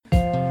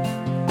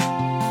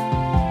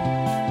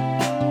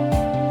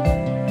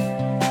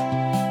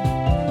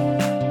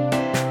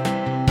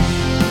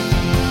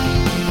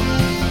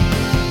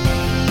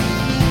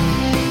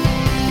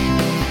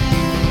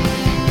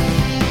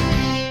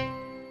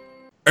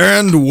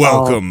And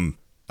welcome.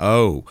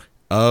 Oh,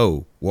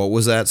 what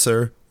was that,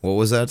 sir? What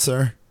was that,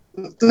 sir?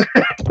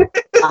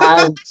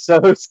 I'm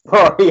so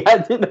sorry. I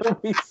didn't know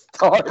we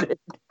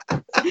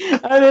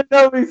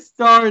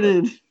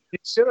started. You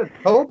should have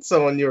told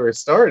someone you were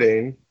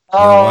starting.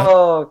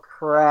 Oh,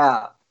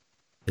 crap.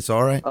 It's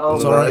all right. Oh,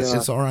 it's all right. God.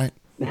 It's all right.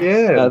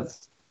 Yeah.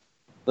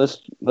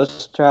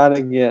 Let's try it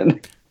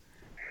again.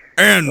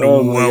 And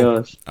Oh my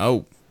welcome.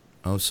 gosh.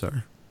 Oh,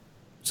 sir.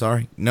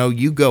 Sorry. No,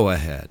 you go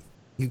ahead.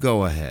 You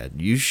go ahead.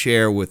 You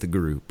share with the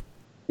group.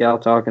 Y'all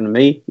talking to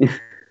me?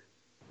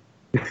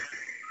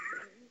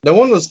 No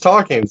one was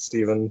talking,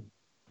 Steven.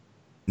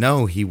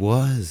 No, he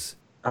was.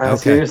 I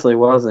Okay. seriously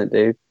wasn't,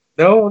 dude.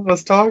 No one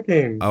was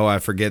talking. Oh, I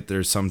forget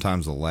there's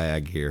sometimes a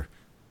lag here.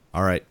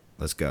 All right,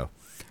 let's go.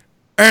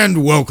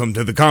 And welcome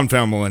to the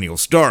Confound Millennial,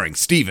 starring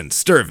Steven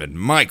Sturvin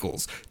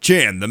Michaels,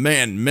 Chan the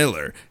Man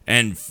Miller,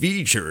 and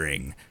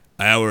featuring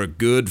our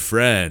good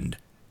friend,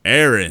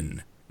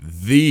 Aaron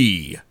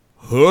the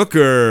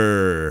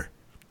Hooker.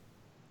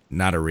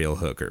 Not a real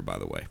hooker, by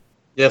the way.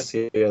 Yes,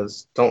 he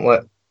is. Don't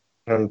let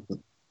him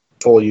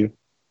fool you.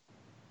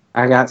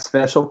 I got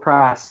special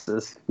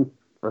prices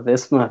for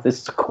this month.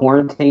 It's a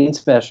quarantine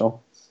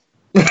special.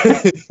 You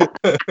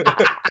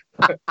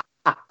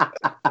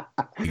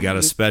got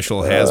a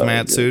special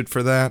hazmat suit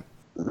for that?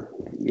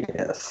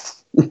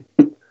 Yes.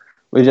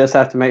 We just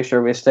have to make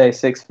sure we stay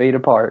 6 feet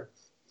apart.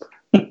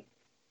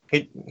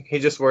 He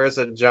just wears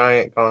a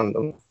giant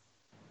condom,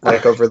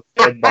 like over the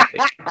whole body,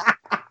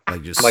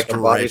 Like just like a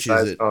body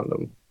stretches size it,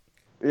 condom.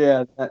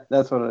 Yeah,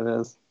 that's what it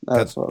is.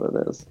 That's what it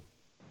is.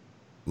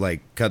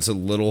 like cuts a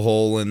little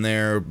hole in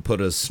there,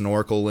 put a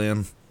snorkel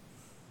in.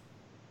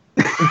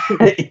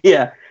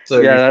 Yeah.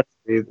 So Yeah,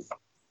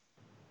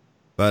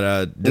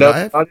 But did no, I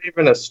have, not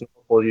even a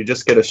snorkel. You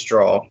just get a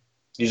straw.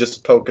 You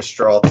just poke a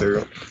straw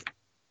through.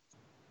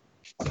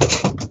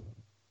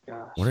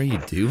 gosh. what are you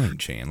doing,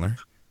 Chandler?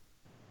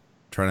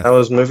 Trying I to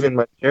was moving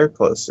my chair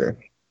closer.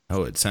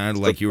 Oh, it sounded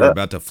like you were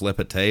about to flip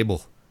a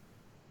table.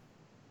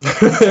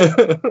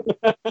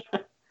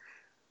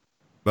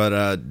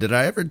 But did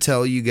I ever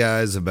tell you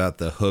guys about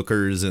the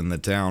hookers in the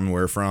town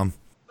we're from?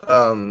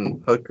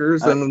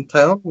 Hookers in the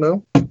town?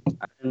 No.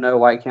 I didn't know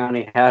White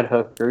County had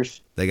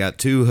hookers. They got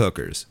 2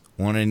 hookers,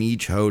 one in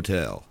each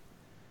hotel.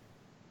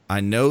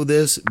 I know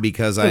this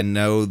because I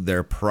know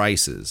their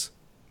prices,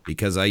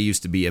 because I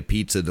used to be a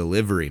pizza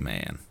delivery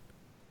man.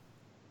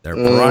 Their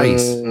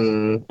price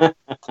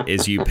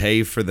is you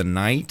pay for the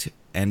night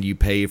and you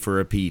pay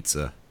for a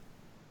pizza.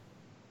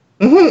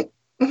 You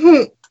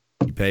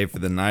pay for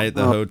the night at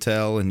the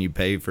hotel and you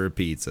pay for a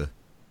pizza.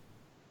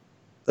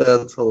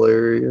 That's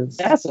hilarious.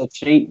 That's a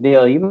cheap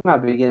deal. You might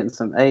be getting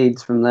some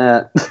AIDS from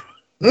that.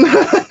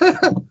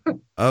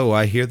 Oh,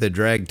 I hear they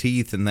drag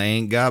teeth and they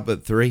ain't got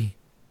but 3.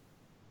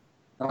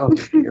 Oh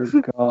dear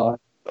God.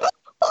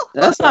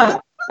 That's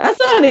not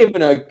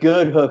even a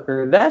good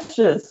hooker. That's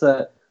just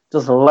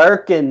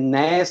lurking,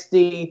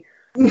 nasty,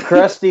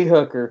 crusty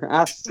hooker.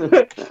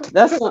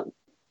 That's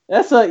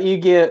what you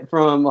get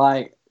from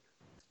like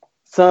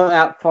some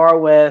out far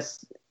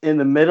west in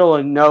the middle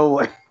of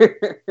nowhere.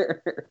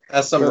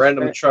 At some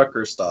random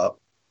trucker stop.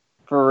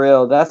 For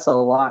real, that's a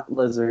lot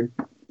lizard.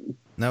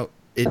 No,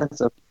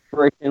 That's a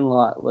freaking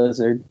lot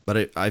lizard.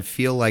 but I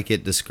feel like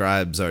it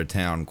describes our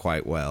town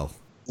quite well.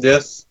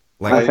 Yes.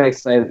 Like I think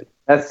so.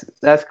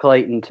 That's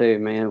Clayton too,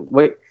 man.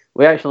 We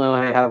actually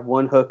only have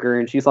one hooker,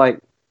 and she's like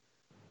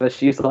in her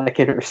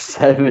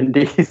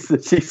 70s,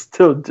 and she's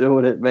still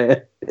doing it,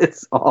 man.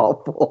 It's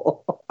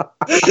awful.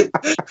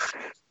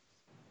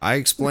 I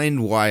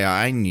explained why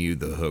I knew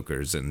the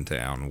hookers in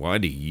town. Why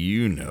do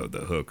you know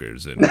the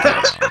hookers in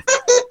town?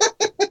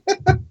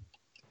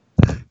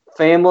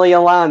 Family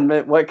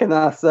alignment. What can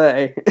I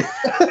say?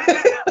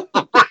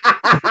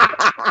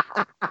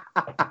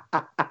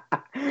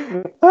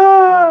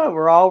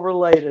 We're all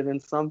related in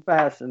some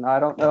fashion. I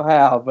don't know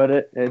how, but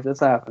it just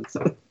happens.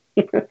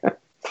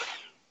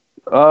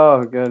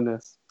 Oh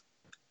goodness.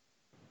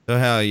 So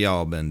how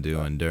y'all been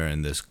doing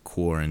during this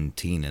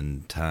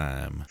quarantining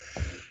time?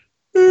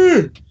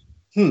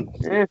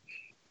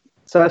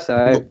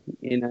 So,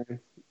 you know,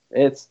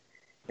 it's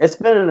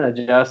been an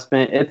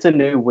adjustment. It's a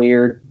new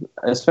weird,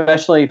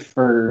 especially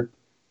for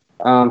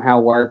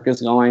how work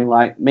is going.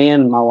 Like me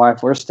and my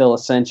wife, we're still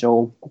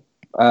essential.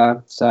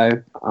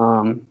 So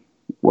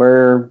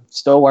we're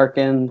still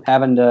working,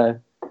 having to,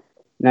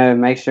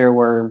 make sure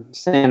we're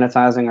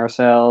sanitizing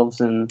ourselves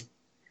and,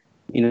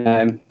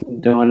 doing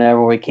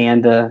whatever we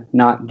can to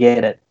not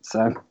get it.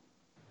 So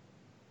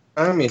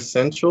I'm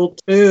essential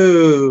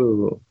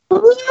too.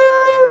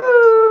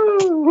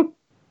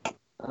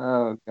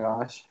 Oh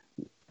gosh.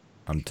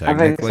 I'm I think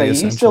technically so. You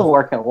essential. still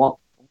work at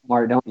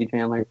Walmart, don't you,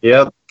 Chandler?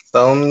 Yep.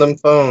 Selling them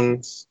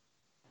phones.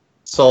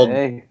 Sold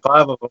Hey,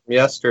 5 of them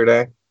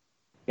yesterday.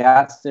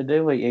 got to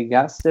do what you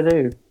got to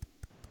do.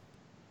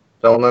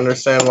 Don't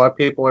understand why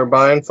people are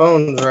buying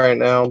phones right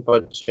now,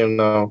 but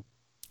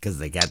Because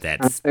they got that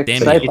I think so.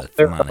 stimulus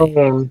their money.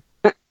 phone.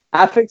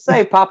 I think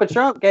say Papa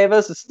Trump gave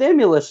us a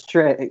stimulus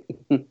check.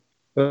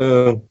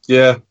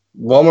 Yeah.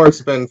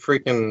 Walmart's been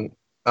freaking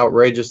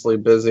outrageously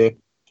busy.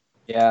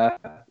 Yeah.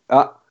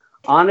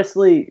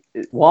 Honestly,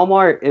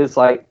 Walmart is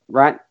like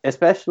right,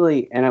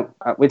 especially, and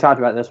we talked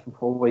about this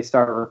before we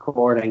started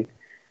recording.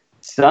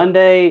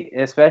 Sunday,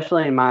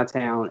 especially in my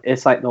town,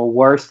 it's like the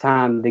worst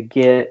time to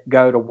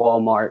go to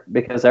Walmart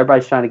because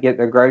everybody's trying to get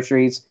their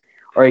groceries,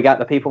 or you got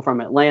the people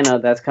from Atlanta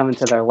that's coming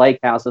to their lake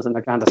houses and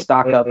they're trying to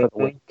stock up for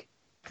the week.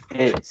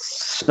 It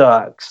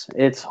sucks.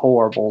 It's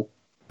horrible.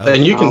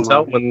 And you can Oh,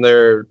 tell my. when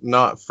they're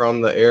not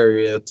from the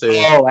area too.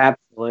 Oh,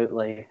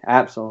 absolutely,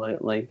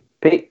 absolutely.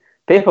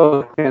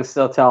 People can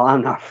still tell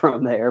I'm not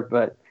from there,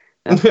 but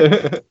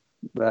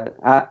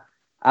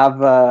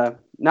I've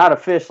not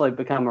officially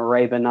become a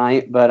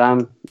Ravenite, but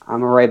I'm a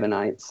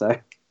Ravenite, so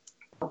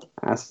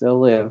I still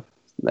live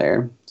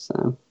there.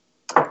 So,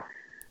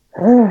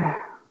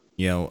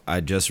 You know,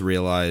 I just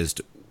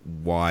realized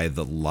why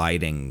the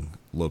lighting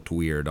looked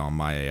weird on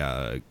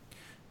my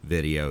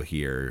video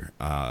here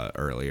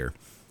earlier.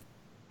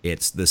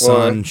 It's the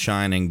sun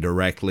shining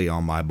directly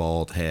on my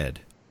bald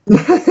head.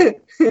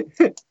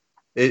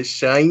 It's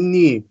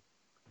shiny.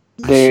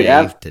 dude,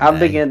 I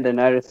began to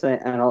notice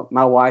it, and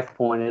my wife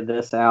pointed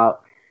this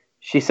out.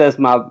 She says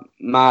my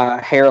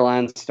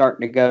hairline's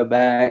starting to go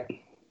back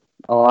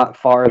a lot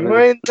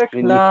farther. Join the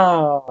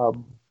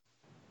club.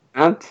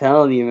 I'm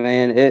telling you,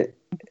 man, it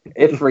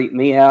freaked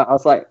me out. I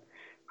was like,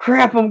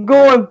 crap, I'm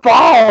going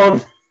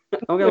bald.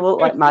 I'm gonna look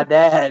like my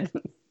dad.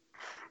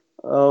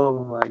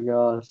 Oh my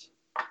gosh.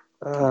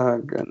 Oh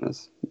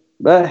goodness.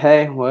 But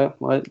hey, what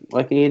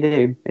can you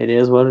do? It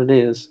is what it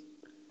is.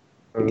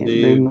 Can't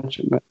do much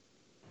about it.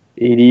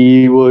 It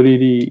is what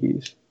it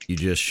is. You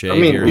just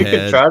shave your head.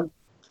 Could try.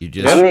 You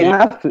just.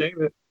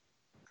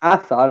 I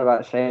thought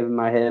about shaving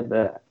my head,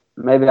 but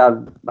maybe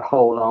I'd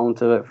hold on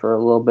to it for a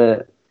little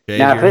bit. Shave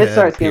now, your if it head,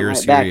 starts getting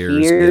like back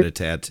ears, here get a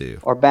tattoo,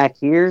 or back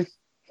here,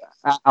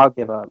 I'll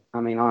give up.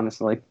 I mean,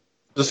 honestly,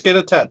 just get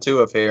a tattoo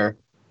of hair,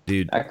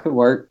 dude. That could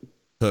work.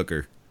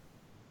 Hooker,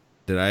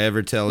 did I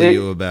ever tell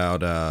you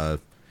about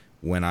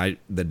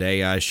the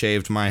day I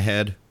shaved my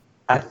head?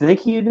 I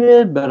think you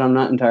did, but I'm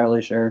not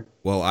entirely sure.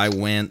 Well, I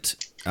went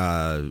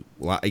and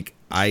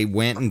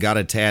got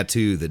a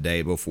tattoo the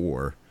day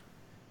before,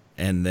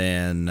 and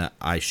then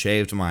I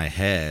shaved my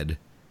head,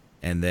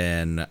 and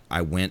then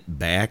I went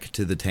back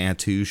to the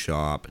tattoo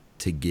shop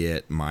to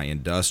get my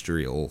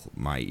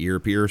ear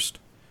pierced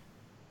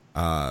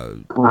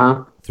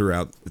through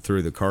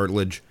the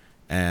cartilage,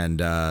 and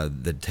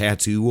the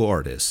tattoo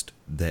artist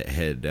that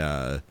had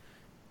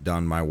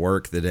done my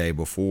work the day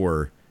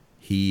before,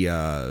 he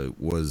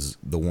was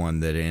the one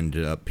that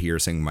ended up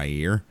piercing my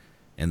ear.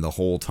 And the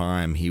whole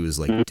time he was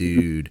like,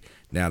 dude,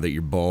 now that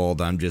you're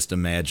bald, I'm just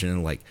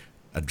imagining like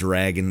a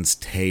dragon's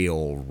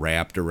tail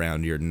wrapped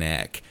around your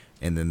neck,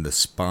 and then the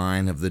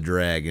spine of the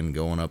dragon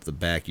going up the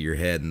back of your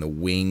head, and the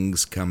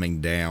wings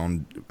coming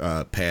down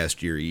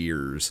past your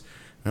ears.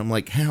 And I'm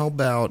like, how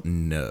about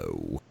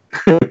no?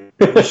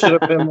 It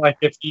should have been like,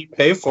 if you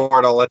pay for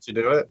it, I'll let you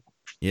do it.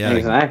 Yeah,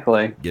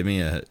 exactly. Give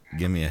me a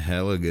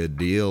hella good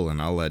deal,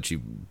 and I'll let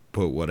you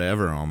put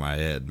whatever on my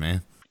head,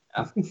 man.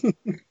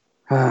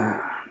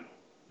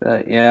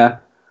 But yeah,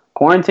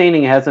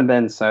 quarantining hasn't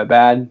been so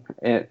bad.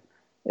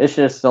 It's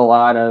just a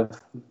lot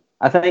of.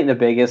 I think the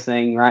biggest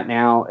thing right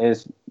now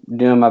is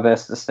doing my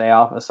best to stay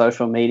off of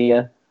social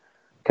media,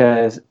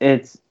 because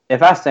if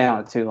I stay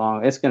on it too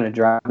long, it's going to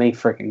drive me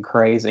freaking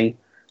crazy.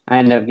 I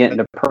end up getting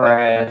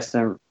depressed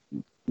and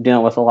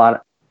dealing with a lot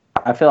of.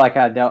 I feel like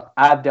I've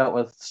dealt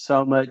with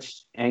so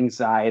much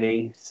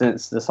anxiety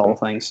since this whole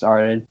thing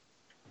started.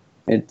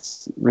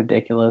 It's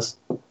ridiculous.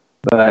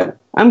 But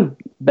I'm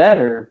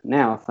better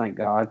now, thank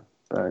God.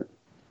 But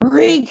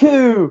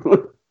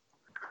Riku!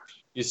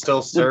 You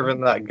still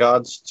serving that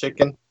God's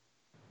chicken?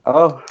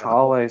 Oh,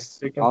 always.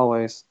 Chicken?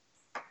 Always.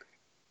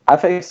 I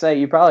think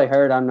you probably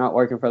heard I'm not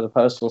working for the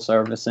Postal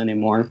Service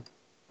anymore.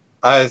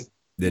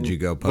 Did you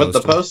go postal? With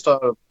the post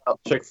on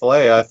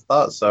Chick-fil-A, I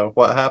thought so.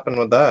 What happened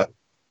with that?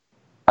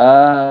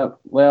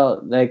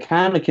 Well, they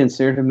kind of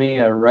considered me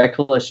a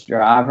reckless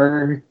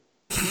driver,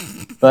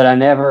 but I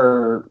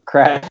never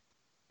crashed.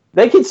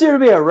 They consider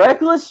me a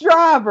reckless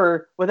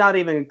driver without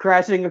even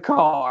crashing a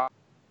car.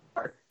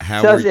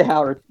 Tells you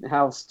how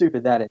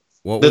stupid that is.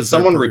 Did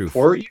someone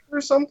report you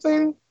or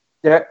something?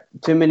 There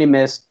too many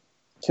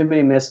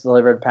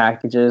misdelivered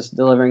packages,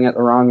 delivering at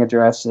the wrong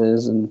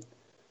addresses, and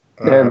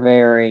they're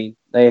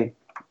they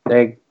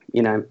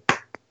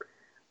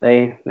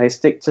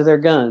stick to their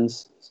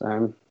guns.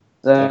 So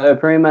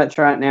pretty much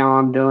right now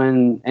I'm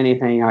doing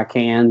anything I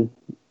can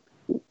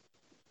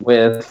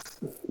with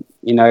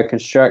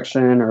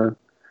construction or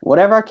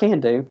whatever I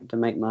can do to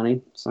make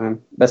money. So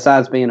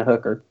besides being a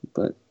hooker,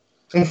 but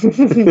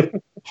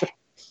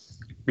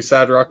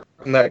besides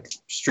rocking that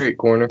street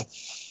corner.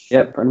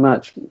 Yep, pretty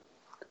much.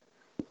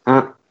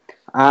 I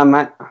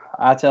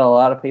tell a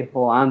lot of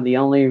people I'm the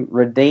only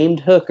redeemed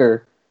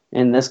hooker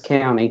in this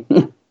county.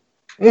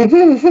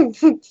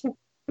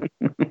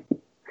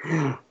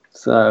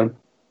 So,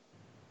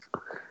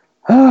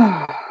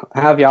 how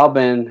have y'all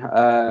been?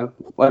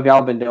 What have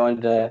y'all been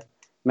doing to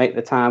make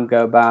the time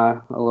go by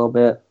a little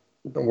bit?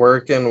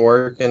 Working,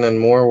 and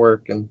more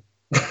working.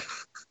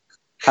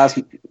 How's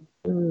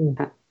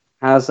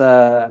how's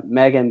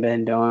Megan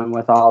been doing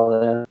with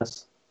all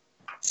this?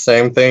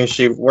 Same thing.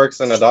 She works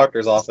in a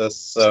doctor's office,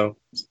 so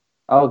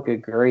Oh,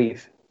 good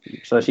grief!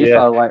 So she's yeah.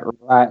 probably like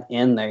right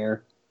in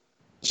there.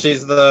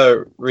 She's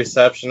the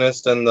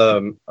receptionist and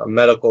the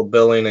medical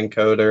billing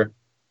encoder.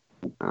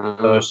 So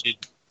Uh,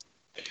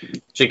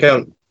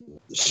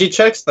 she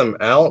checks them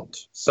out.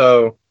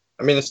 So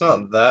I mean, it's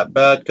not that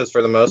bad because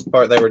for the most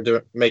part they were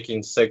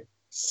making sick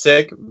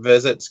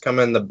visits come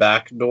in the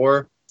back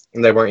door,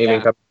 and they weren't even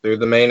Yeah. coming through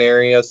the main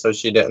area. So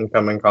she didn't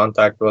come in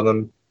contact with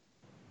them.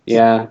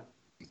 yeah,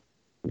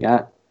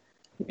 yeah.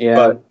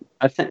 But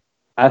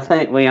I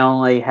think we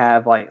only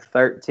have like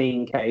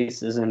 13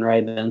 cases in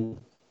Raven.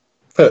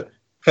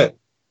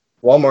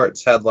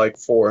 Walmart's had like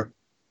 4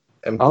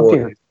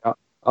 employees.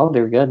 Oh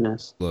dear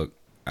goodness. Look,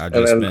 I've And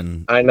just then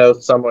been. I know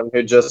someone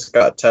who just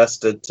got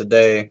tested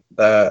today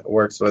that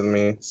works with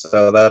me,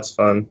 so that's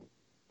fun.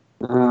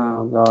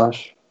 Oh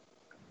gosh.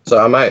 So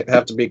I might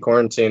have to be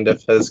quarantined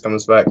if his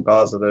comes back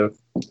positive.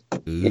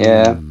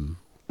 Yeah. Ooh.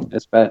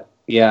 It's bad.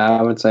 Yeah,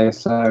 I would say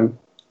so.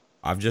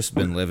 I've just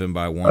been living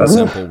by one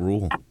simple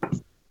rule.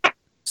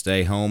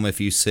 Stay home if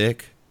you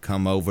sick,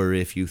 come over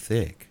if you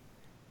thick.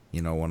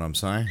 You know what I'm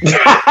saying?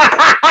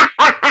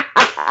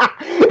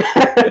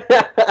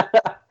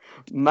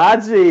 My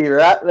G,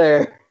 right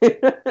there.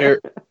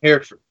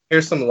 Here's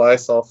some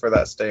Lysol for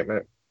that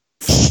statement.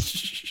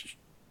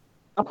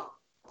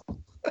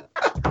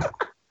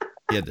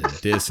 You had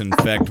to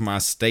disinfect my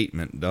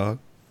statement, dog.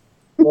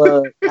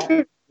 Look,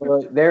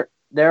 there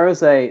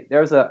was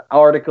a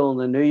article in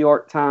the New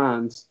York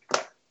Times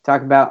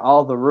talking about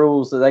all the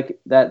rules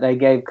that they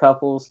gave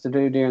couples to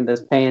do during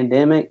this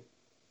pandemic,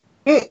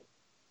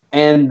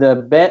 and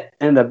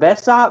the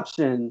best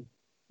option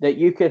that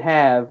you could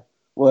have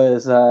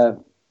was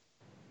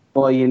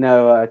choking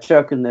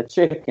the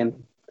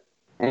chicken,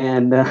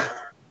 and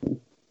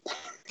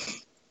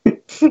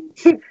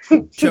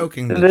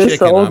Choking the This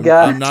chicken. old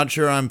guy. I'm not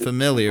sure I'm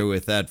familiar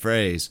with that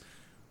phrase.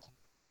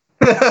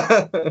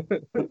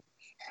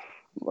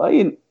 well,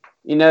 you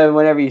know,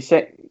 whenever you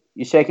shake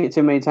it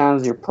too many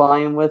times, you're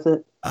playing with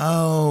it.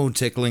 Oh,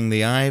 tickling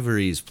the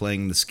ivories,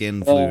 playing the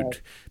skin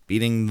flute,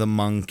 beating the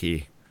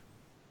monkey.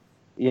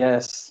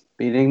 Yes,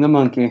 beating the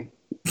monkey.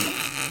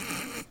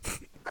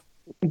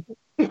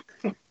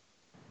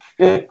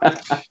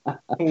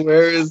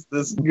 Where is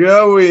this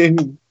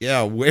going?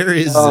 Yeah, where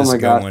is Oh this my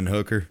God. going,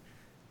 Hooker?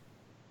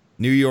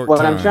 New York What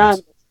Times.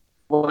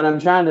 I'm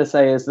trying to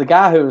say is the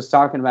guy who was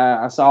talking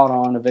about it, I saw it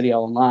on a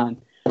video online.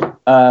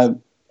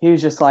 He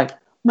was just like,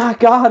 "My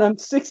God, I'm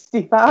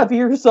 65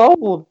 years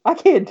old. I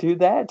can't do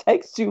that. It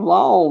takes too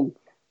long."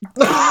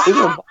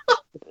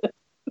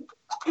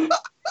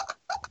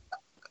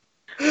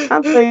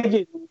 I'm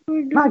thinking,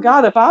 my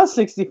God, if I was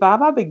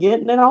 65, I'd be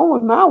getting it on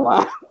with my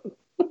wife.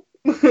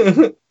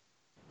 I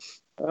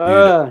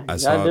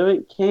saw- Gotta do what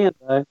you can,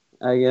 though,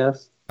 I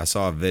guess. I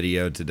saw a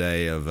video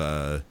today of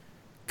a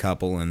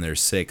couple in their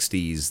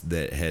 60s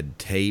that had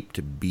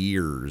taped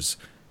beers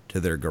to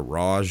their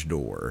garage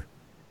door,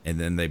 and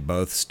then they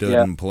both stood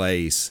in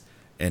place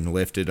and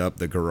lifted up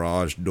the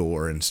garage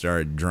door and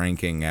started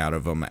drinking out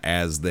of them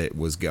as that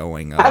was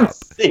going up. I've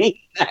seen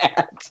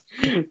that.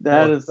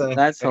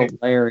 That's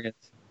hilarious.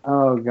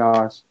 Oh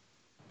gosh.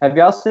 Have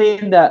y'all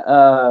seen that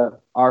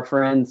our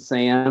friend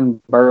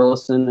Sam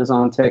Burleson is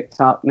on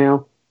TikTok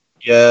now?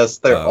 Yes,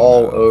 they're Oh,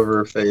 all no.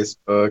 over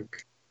Facebook.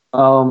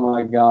 Oh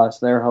my gosh,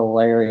 they're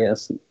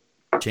hilarious.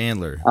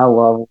 Chandler, I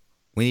love them.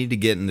 we need to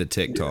get into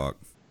TikTok.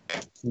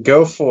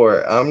 Go for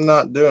it. I'm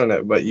not doing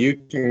it, but you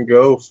can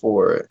go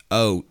for it.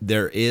 Oh,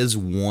 there is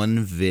one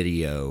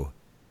video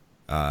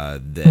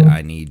that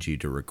I need you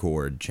to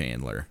record,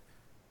 Chandler.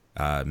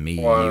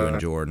 Me, you, and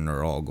Jordan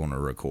are all going to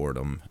record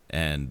them,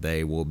 and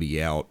they will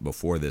be out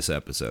before this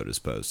episode is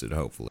posted,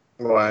 hopefully.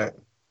 What?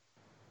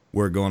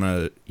 We're going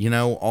to,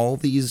 all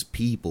these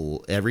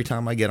people, every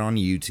time I get on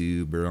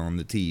YouTube or on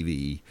the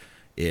TV,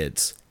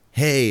 it's,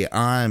 hey,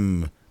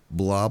 I'm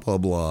blah, blah,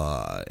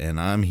 blah, and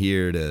I'm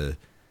here to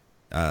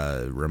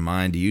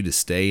remind you to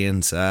stay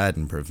inside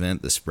and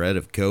prevent the spread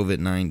of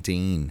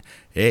COVID-19.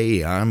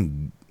 Hey,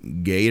 I'm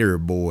Gator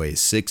Boy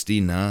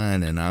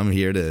 69, and I'm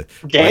here to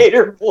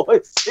Gator Boy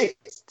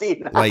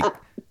 69.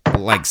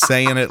 like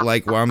saying it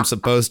like I'm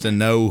supposed to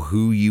know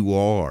who you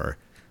are.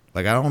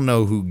 Like, I don't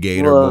know who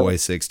Gator Look. Boy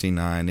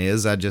 69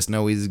 is. I just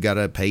know he's got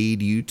a paid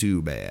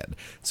YouTube ad.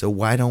 So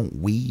why don't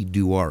we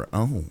do our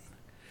own?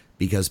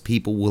 Because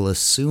people will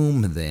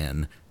assume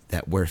then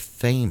that we're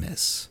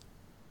famous.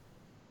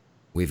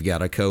 We've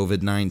got a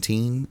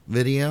COVID-19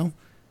 video,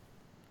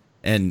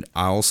 and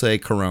I'll say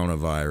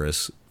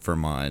coronavirus for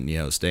mine.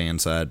 Stay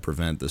inside,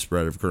 prevent the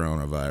spread of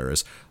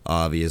coronavirus.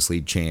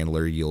 Obviously,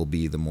 Chandler, you'll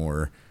be the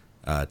more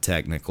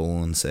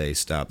technical and say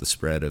stop the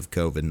spread of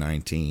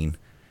COVID-19.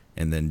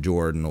 And then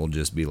Jordan will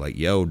just be like,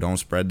 yo, don't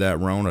spread that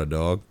Rona,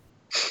 dog.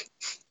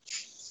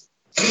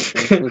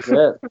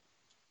 Legit.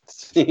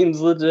 Seems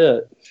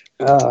legit.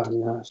 Oh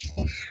gosh.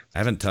 I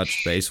haven't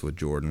touched base with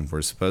Jordan.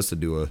 We're supposed to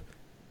do a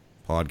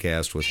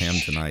podcast with him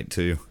tonight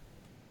too.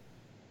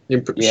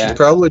 You should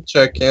probably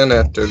check in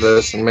after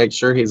this and make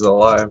sure he's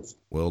alive.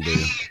 Will do.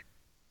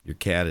 Your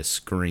cat is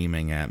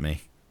screaming at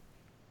me.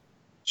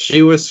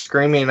 She was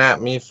screaming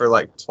at me for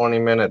like 20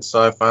 minutes,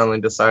 so I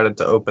finally decided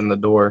to open the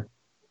door.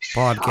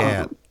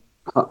 Podcat.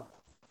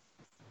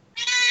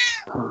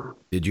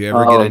 Did you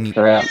ever get any?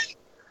 Crap.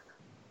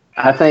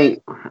 I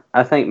think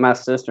my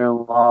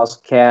sister-in-law's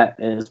cat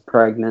is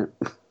pregnant.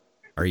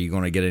 Are you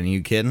going to get a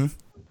new kitten?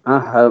 I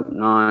hope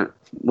not.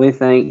 We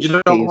think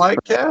you don't like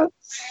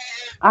cats?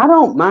 I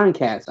don't mind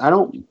cats.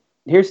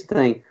 Here's the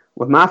thing.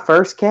 With my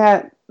first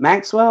cat,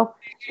 Maxwell,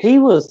 he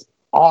was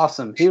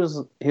awesome. He was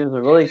a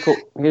really cool.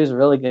 He was a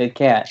really good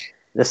cat.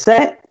 The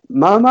set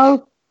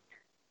Momo,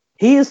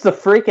 he is the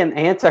freaking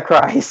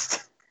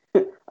Antichrist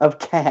of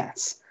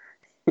cats.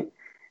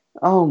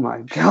 Oh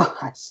my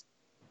gosh.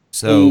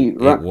 So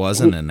it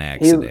wasn't an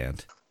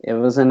accident. It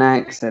was an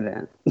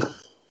accident.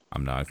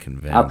 I'm not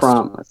convinced. I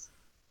promise.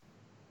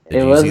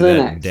 Did you see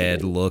that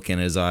dead look in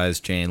his eyes,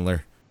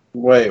 Chandler?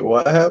 Wait,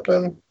 what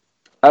happened?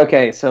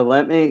 Okay, so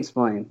let me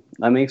explain.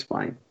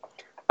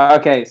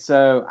 Okay,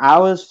 so I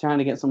was trying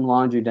to get some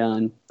laundry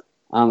done,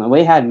 and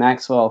we had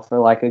Maxwell for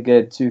like a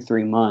good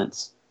 2-3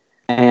 months.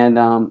 And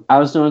I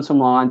was doing some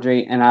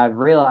laundry, and I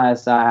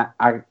realized I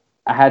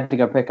had to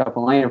go pick up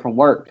Elena from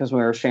work because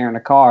we were sharing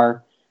a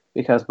car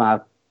because my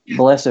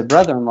blessed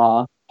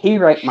brother-in-law, he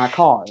wrecked my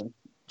car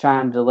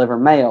trying to deliver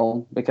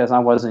mail because I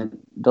wasn't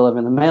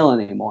delivering the mail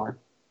anymore.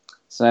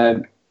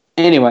 So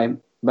anyway,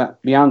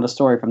 but beyond the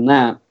story from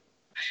that,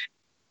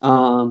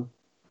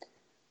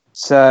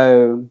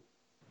 so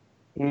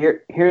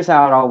here's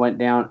how it all went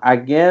down. I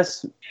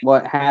guess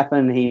what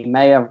happened, he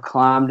may have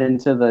climbed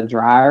into the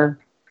dryer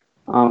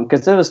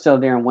because it was still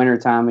during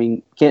wintertime. I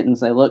mean, kittens,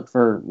 they look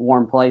for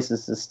warm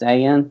places to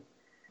stay in.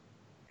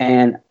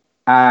 And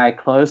I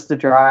closed the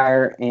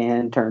dryer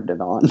and turned it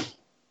on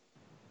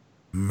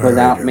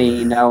without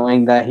me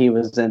knowing that he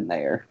was in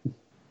there.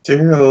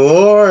 Dear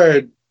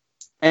Lord.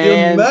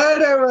 And you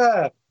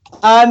murderer!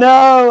 I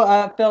know.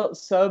 I felt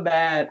so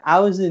bad. I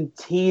was in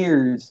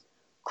tears,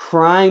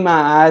 crying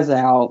my eyes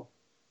out.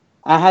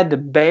 I had to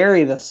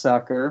bury the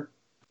sucker,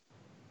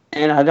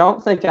 and I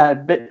don't think I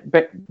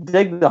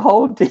dig the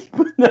hole deep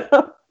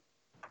enough.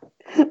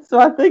 So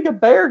I think a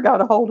bear got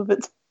a hold of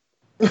it.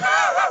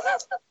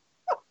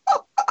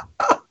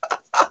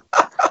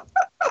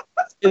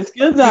 It's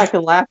good that I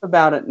can laugh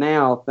about it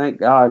now, thank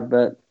God.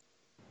 But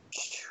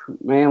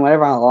man,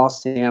 whenever I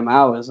lost him,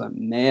 I was a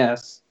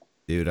mess.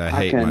 Dude, I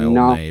hate my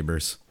old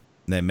neighbors.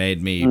 They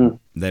made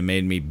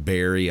me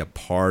bury a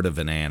part of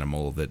an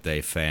animal that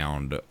they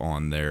found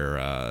on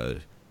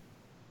their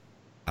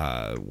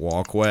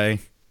walkway.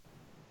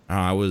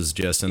 I was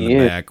just in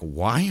the back.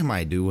 Why am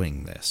I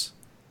doing this?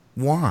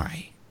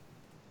 Why?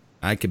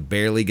 I could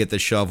barely get the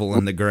shovel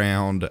in the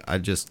ground. I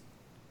just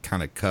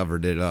kind of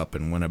covered it up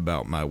and went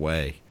about my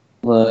way.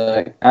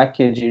 Look, I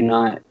kid you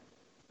not.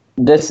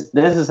 This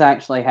has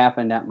actually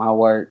happened at my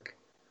work.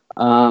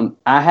 I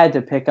had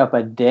to pick up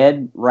a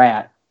dead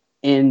rat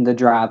in the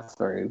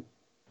drive-thru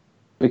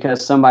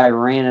because somebody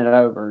ran it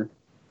over.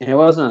 And it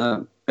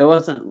wasn't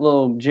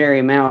little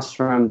Jerry Mouse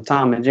from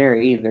Tom and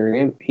Jerry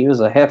either. He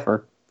was a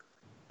heifer.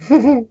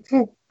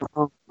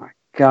 Oh my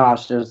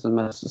gosh, it was the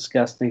most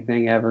disgusting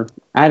thing ever.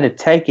 I had to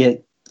take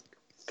it,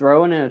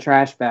 throw it in a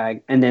trash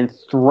bag, and then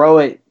throw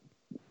it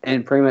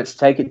and pretty much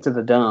take it to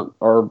the dump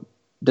or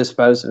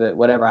dispose of it,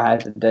 whatever I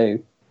had to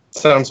do.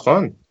 Sounds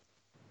fun.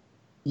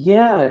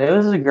 Yeah, it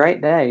was a great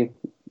day.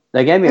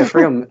 They gave me a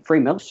free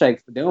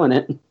milkshake for doing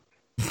it.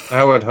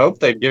 I would hope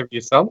they'd give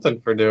you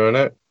something for doing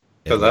it,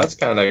 because that's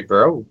kind of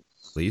gross.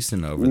 At least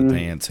an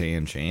over-the-pants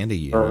hand shandy,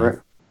 you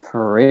know.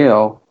 For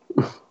real.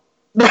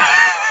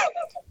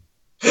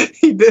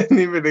 He didn't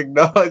even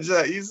acknowledge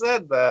that you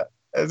said that.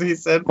 As he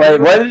said, wait,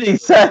 what did he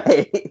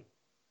say?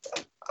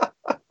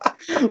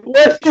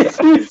 What did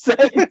you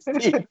say,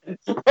 Steven?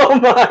 Oh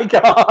my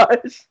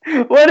gosh.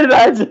 What did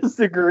I just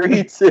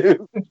agree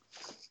to?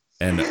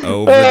 An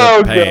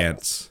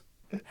over-the-pants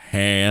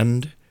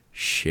hand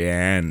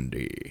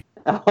shandy.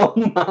 Oh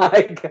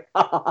my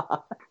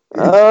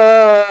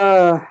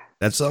god.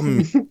 That's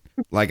something,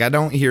 like, I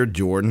don't hear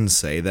Jordan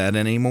say that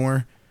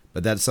anymore,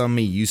 but that's something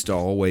he used to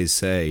always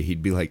say.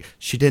 He'd be like,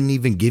 she didn't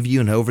even give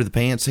you an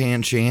over-the-pants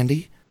hand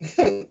shandy?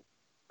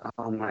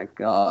 Oh my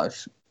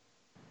gosh.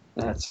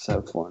 That's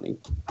so funny.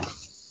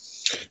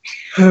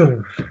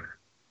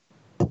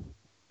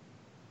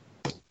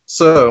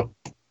 So,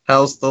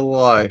 how's the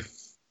life?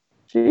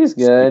 She's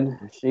good.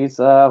 She's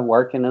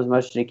working as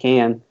much as she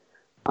can.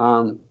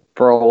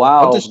 For a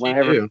while, What does she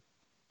do?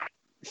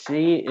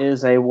 She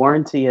is a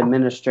warranty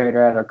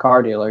administrator at a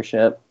car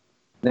dealership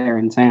there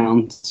in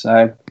town.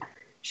 So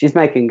she's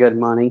making good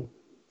money.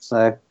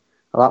 So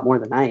a lot more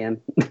than I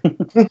am.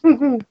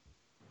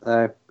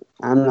 So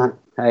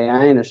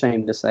I ain't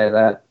ashamed to say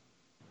that.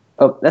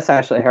 Oh, that's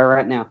actually her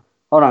right now.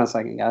 Hold on a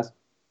second, guys.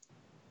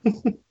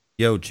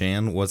 Yo,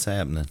 Chan, what's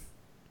happening?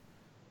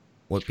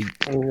 What's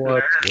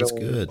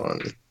good?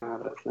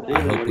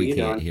 I hope we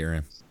can't hear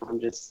him. I'm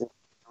just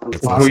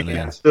Let's listen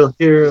in. Still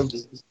hear him.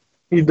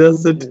 He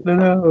doesn't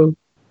know.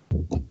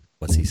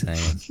 What's he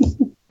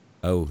saying?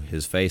 Oh,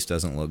 his face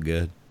doesn't look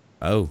good.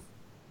 Oh,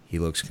 he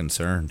looks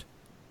concerned.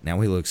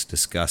 Now he looks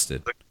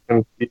disgusted.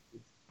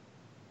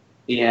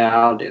 Yeah,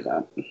 I'll do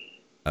that.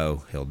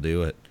 Oh, he'll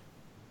do it.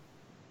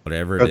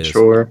 Whatever it Not is.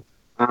 sure.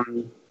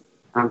 I'm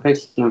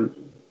fixing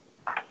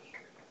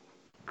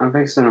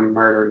to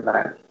murder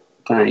that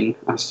thing,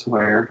 I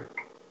swear.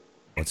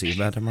 What's he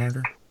about to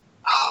murder?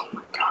 Oh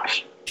my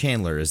gosh.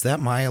 Chandler, is that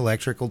my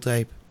electrical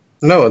tape?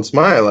 No, it's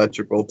my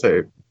electrical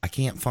tape. I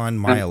can't find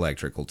my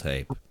electrical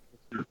tape.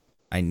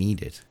 I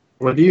need it.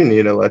 What do you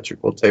need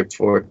electrical tape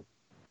for?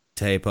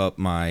 Tape up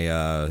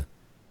my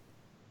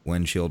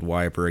windshield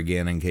wiper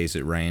again in case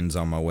it rains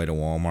on my way to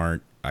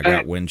Walmart. I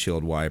got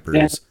windshield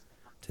wipers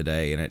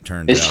today, and it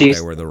turned out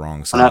they were the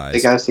wrong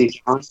size.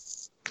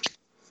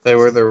 They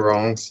were the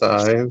wrong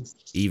size.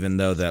 Even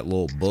though that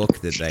little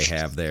book that they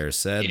have there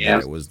said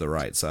that it was the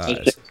right size.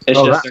 It's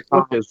just that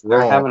book is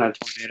wrong. having a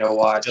tornado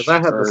watch. Because I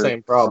had the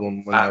same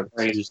problem when I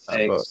used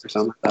that book. Or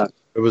something like that.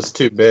 It was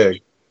too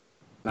big.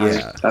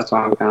 Yeah. That's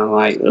why I'm kind of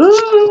like,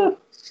 ugh!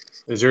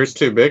 Is yours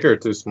too big or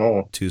too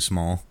small? Too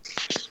small.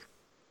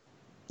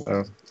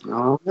 Oh.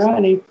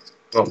 Alrighty.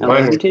 Well, I mine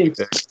love was you too too.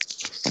 big.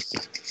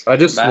 I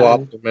just Bye.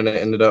 swapped them and it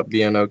ended up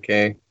being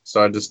okay.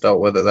 So I just dealt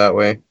with it that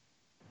way.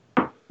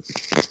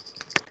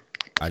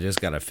 I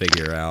just got to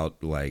figure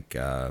out, like,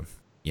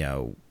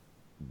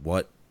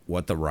 what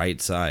the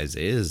right size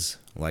is.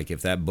 Like,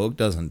 if that book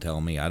doesn't tell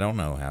me, I don't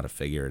know how to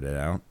figure it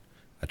out.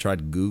 I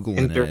tried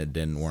Googling it, it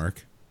didn't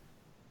work.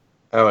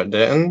 Oh, it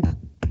didn't?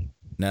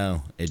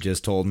 No, it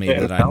just told me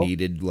that I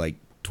needed, like,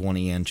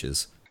 20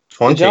 inches.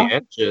 20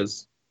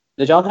 inches?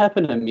 Did y'all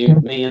happen to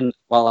mute me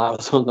while I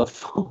was on the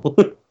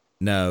phone?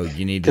 No,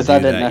 you need to do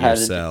that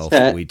yourself.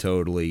 We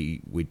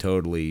totally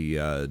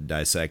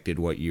dissected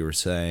what you were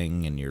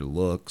saying and your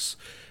looks.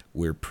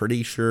 We're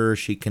pretty sure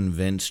she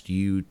convinced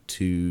you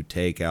to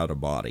take out a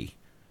body.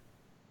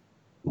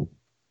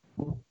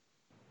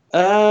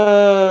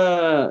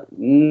 No.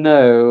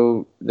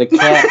 The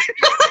cat.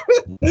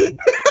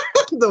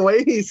 The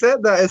way he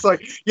said that, it's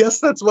like,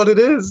 yes, that's what it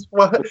is.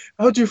 What?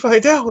 How'd you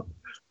find out?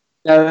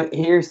 No,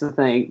 here's the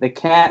thing. The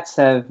cats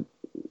have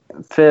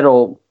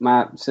Fiddle,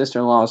 my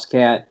sister-in-law's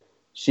cat.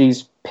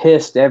 She's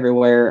pissed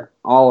everywhere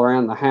all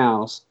around the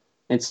house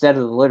instead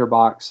of the litter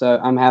box. So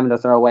I'm having to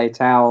throw away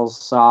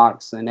towels,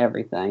 socks, and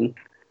everything.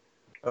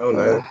 Oh,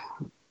 no.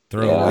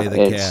 Throw away the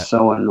cat. It's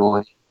so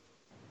annoying.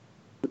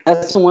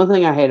 That's the one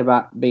thing I hate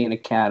about being a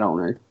cat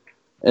owner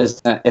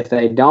is that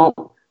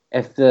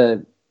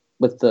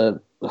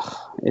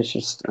it's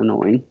just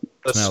annoying.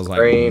 It smells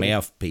like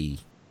mouth pee.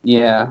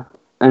 Yeah.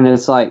 And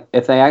it's like,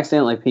 if they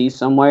accidentally pee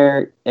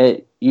somewhere,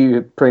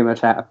 you pretty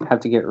much have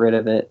to get rid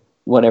of it,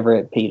 whatever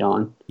it peed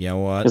on. You know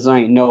what? Because there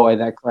ain't no way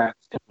that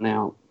crap's coming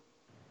out.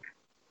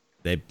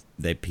 They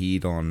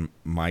peed on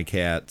my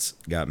cats,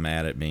 got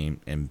mad at me,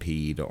 and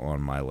peed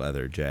on my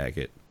leather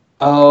jacket.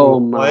 Oh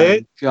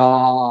my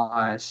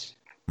gosh.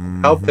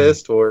 Mm-hmm. How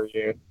pissed were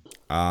you?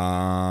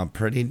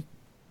 Pretty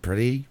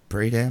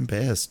damn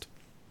pissed.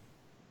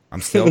 I'm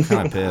still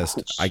kind of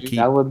pissed.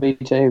 I would be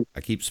too.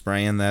 I keep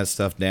spraying that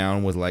stuff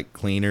down with like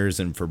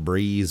cleaners and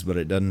Febreze, but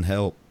it doesn't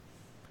help.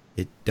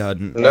 It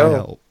doesn't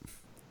help.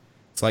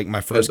 It's like my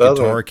first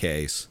guitar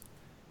case.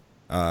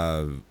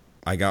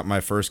 I got my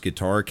first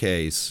guitar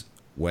case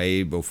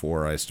way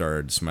before I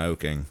started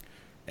smoking,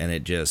 and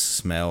it just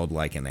smelled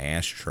like an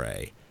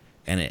ashtray.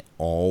 And it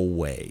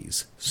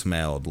always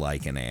smelled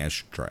like an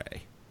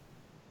ashtray.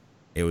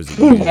 It was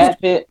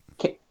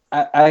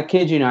I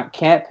kid you not,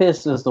 cat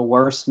piss is the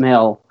worst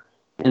smell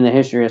in the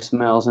history of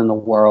smells in the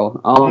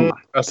world. Oh my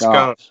gosh.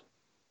 Skunk.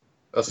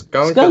 A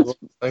skunk is worse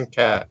than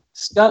cat.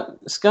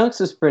 Skunks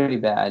is pretty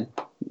bad.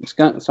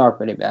 Skunks are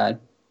pretty bad.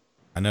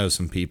 I know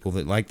some people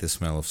that like the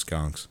smell of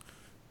skunks.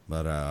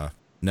 But,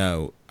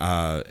 no.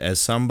 As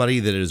somebody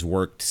that has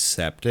worked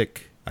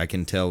septic, I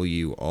can tell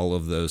you all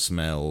of those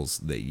smells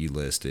that you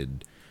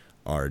listed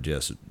are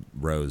just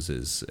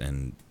roses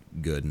and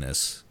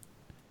goodness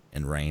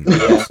and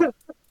rainbows.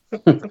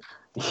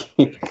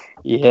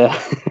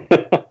 Yeah.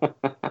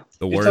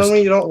 The worst. You tell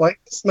me you don't like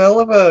the smell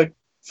of a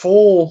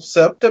full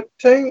septic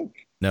tank?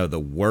 No, the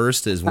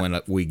worst is when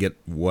we get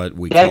what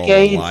we call a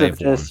decades live of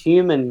just one.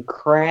 human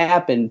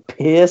crap and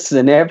piss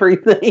and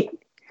everything.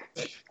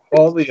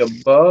 All the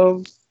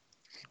above?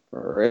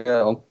 For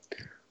real.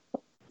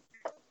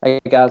 Hey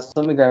guys,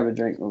 let me grab a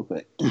drink real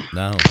quick.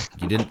 No,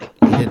 you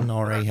didn't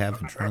already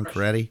have a drink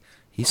ready?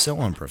 He's so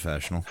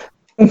unprofessional.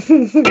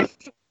 So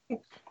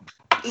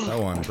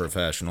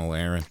unprofessional,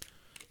 Aaron.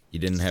 You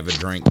didn't have a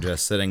drink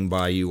just sitting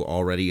by you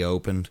already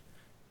opened?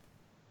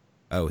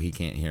 Oh, he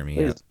can't hear me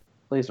yet.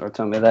 Please don't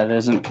tell me that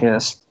isn't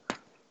piss.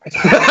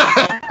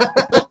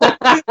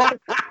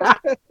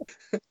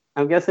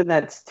 I'm guessing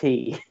that's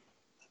tea.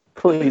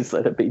 Please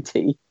let it be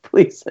tea.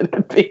 Please let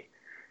it be.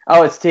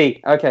 Oh, it's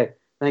tea. Okay,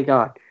 thank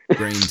God.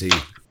 Green tea.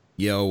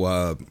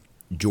 Yo,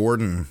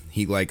 Jordan,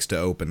 he likes to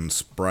open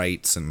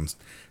Sprites and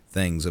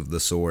things of the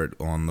sort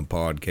on the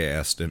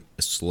podcast and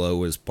as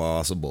slow as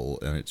possible,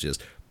 and it's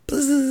just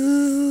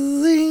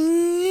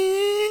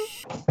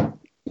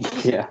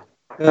Yeah.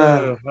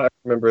 I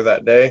remember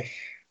that day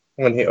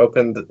when he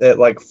opened it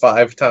like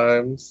 5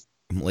 times.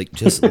 I'm like,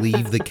 just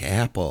leave the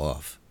cap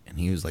off. And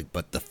he was like,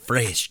 but the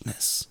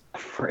freshness,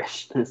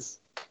 Freshness.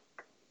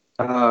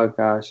 Oh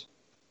gosh.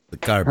 the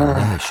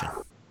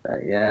carbonation.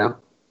 Yeah.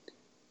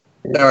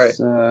 All right.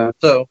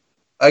 So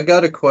I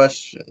got a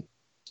question.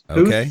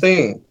 Okay. Who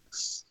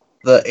thinks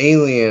the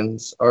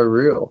aliens are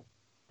real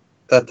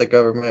that the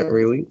government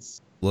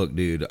released? Look,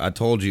 dude, I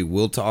told you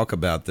we'll talk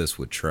about this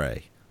with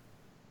Trey.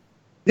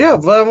 Yeah,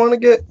 but I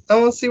want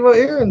to see what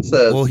Aaron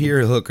says. We'll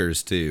hear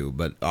Hookers too,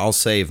 but I'll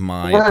save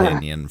my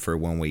opinion for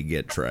when we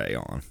get Trey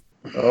on.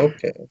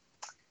 Okay.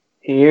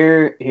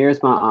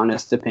 Here's my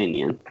honest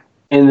opinion.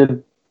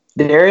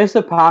 There is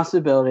a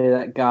possibility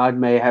that God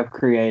may have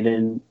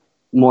created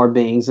more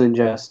beings than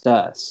just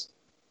us.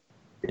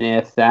 And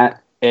if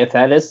that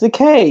is the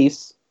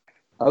case,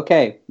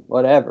 okay,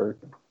 whatever.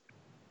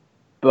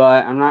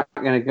 But I'm not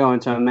going to go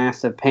into a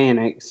massive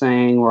panic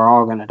saying we're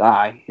all going to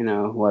die,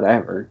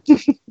 whatever.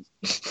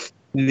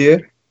 Yeah,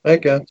 I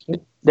got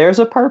you. There's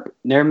a purpose.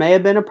 There may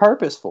have been a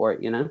purpose for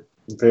it,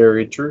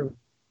 Very true.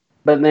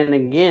 But then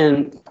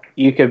again,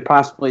 you could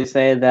possibly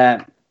say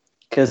that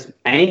because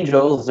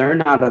angels, they're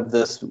not of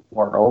this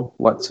world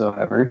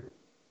whatsoever.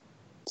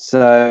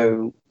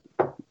 So,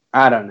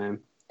 I don't know.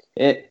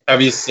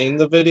 Have you seen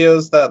the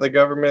videos that the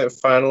government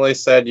finally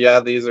said, yeah,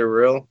 these are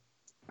real?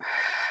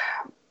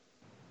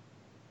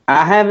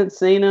 I haven't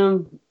seen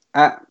them.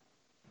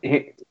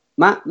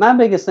 My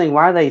biggest thing,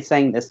 why are they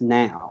saying this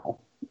now?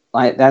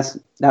 Like, that's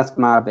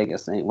my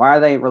biggest thing. Why are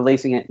they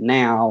releasing it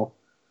now?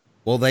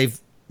 Well,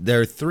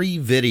 there are 3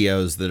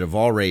 videos that have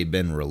already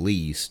been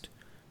released.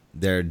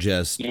 They're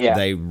just,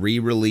 they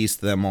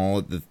re-released them all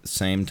at the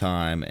same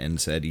time and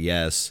said,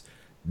 yes,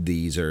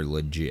 these are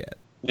legit.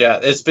 Yeah,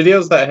 it's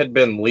videos that had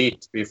been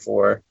leaked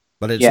before.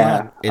 But it's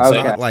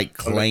not like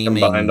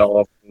claiming, combined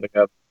all of them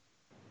together.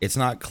 It's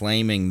not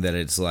claiming that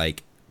it's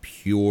like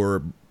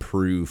pure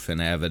proof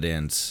and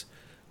evidence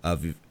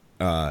of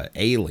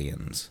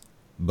aliens,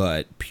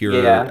 but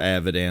pure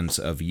evidence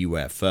of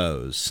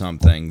UFOs,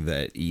 something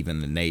that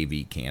even the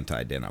Navy can't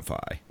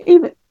identify.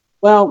 And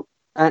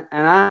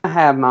I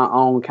have my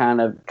own kind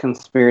of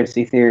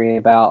conspiracy theory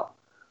about,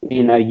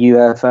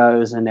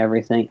 UFOs and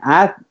everything.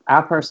 I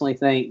personally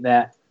think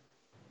that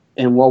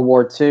in World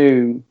War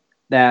II,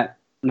 that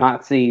the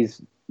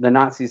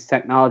Nazis'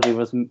 technology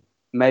was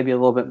maybe a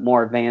little bit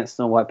more advanced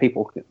than what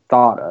people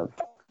thought of.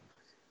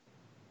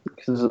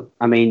 Because,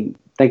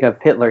 think of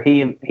Hitler.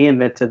 He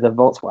invented the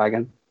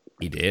Volkswagen.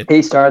 He did?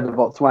 He started the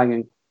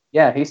Volkswagen.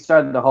 Yeah, he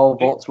started the whole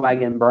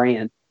Volkswagen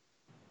brand.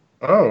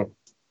 Oh.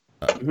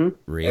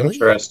 Really?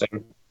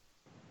 Interesting.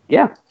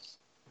 Yeah.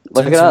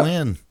 Look Since it up.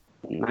 when?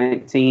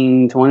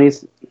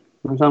 1920s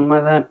or something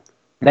like that.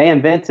 They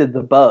invented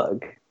the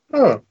bug.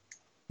 Huh.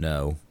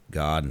 No,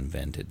 God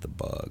invented the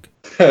bug.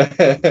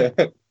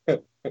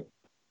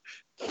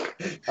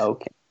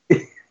 Okay.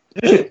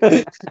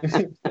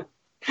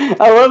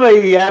 I love how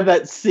you have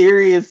that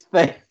serious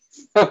face.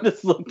 I'm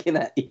just looking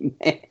at you,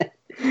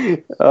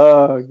 man.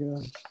 Oh,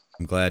 God.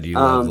 I'm glad you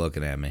love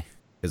looking at me,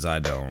 because I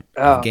don't.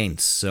 I've gained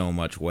so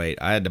much weight.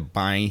 I had to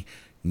buy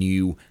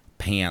new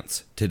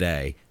pants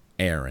today,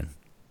 Aaron.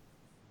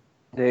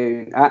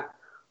 Dude,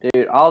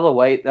 all the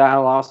weight that I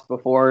lost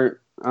before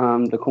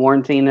the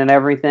quarantine and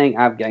everything,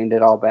 I've gained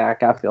it all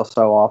back. I feel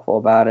so awful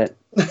about it.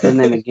 And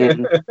then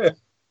again,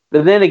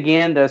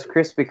 those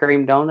Krispy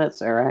Kreme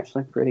donuts are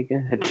actually pretty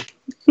good.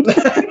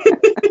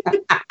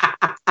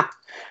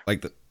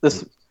 Like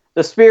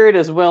the spirit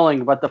is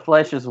willing, but the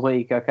flesh is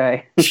weak.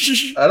 Okay.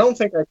 I don't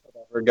think I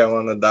could ever go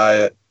on a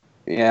diet.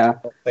 Yeah.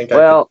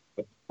 Well,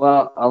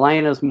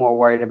 Elena's more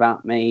worried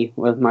about me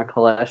with my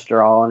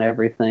cholesterol and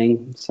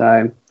everything.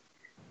 So,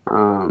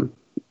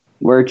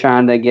 we're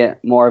trying to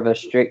get more of a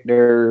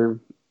stricter,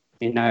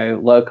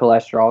 low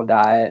cholesterol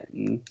diet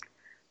and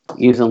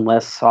using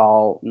less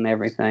salt and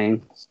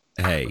everything.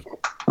 Hey,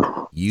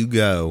 you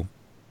go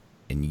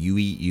and you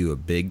eat you a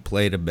big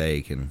plate of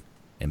bacon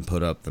and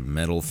put up the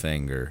middle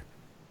finger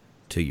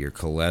to your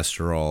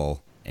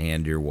cholesterol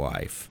and your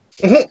wife.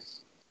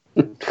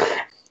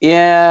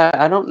 Yeah,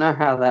 I don't know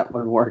how that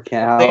would work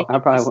out.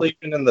 I'd probably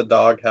sleeping in the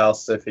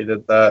doghouse if he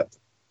did that.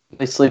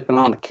 Be sleeping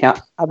on the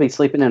couch. I'd be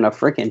sleeping in a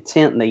freaking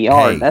tent in the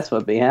yard. Hey, that's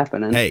what'd be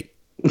happening. Hey,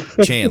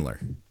 Chandler,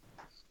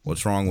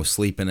 what's wrong with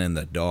sleeping in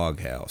the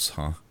doghouse,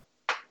 huh?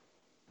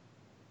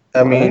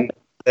 I mean,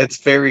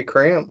 it's very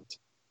cramped.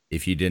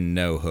 If you didn't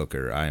know,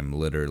 Hooker, I am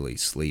literally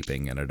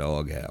sleeping in a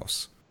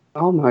doghouse.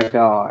 Oh my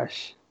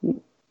gosh.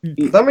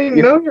 I mean,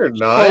 no, you're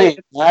not. It's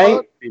a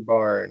pottery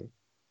barn.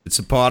 It's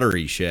a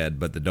pottery shed,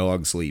 but the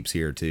dog sleeps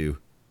here too.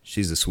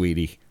 She's a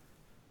sweetie.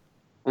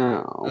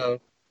 Oh.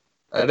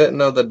 I didn't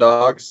know the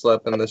dog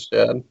slept in the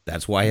shed.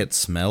 That's why it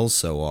smells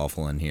so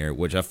awful in here,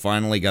 which I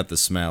finally got the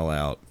smell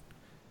out.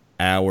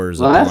 Hours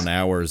upon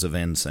hours of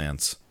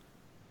incense.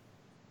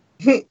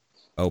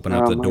 Open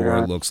up the door,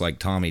 it looks like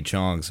Tommy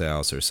Chong's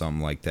house or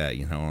something like that,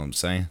 you know what I'm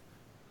saying?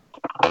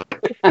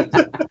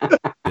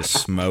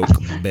 Just smoke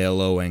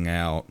billowing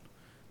out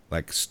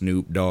like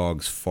Snoop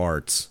Dogg's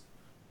farts.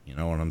 You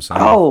know what I'm saying?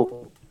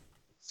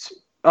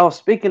 Oh,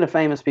 speaking of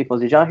famous people,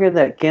 did y'all hear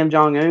that Kim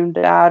Jong Un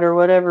died or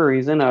whatever?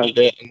 He's in a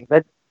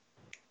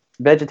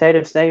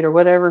vegetative state or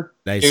whatever.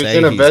 They He was say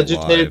in a he's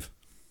vegetative. alive.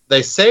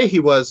 They say he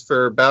was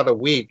for about a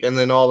week, and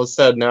then all of a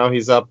sudden now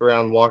he's up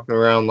around walking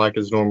around like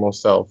his normal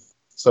self.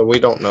 So we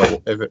don't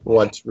know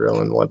what's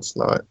real and what's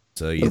not.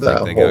 So you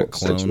That think they whole got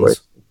clones?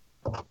 situation.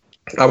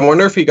 I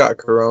wonder if he got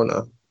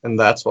corona, and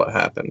that's what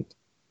happened.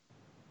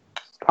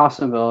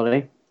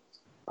 Possibility.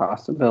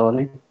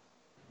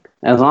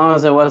 As long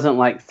as it wasn't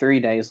like 3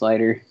 days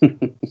later.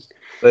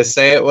 They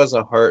say it was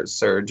a heart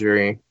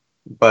surgery,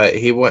 but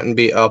he wouldn't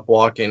be up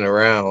walking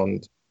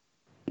around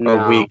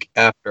a week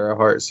after a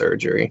heart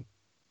surgery.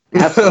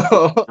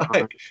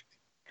 Absolutely.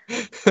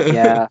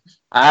 Yeah,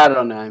 I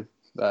don't know,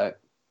 but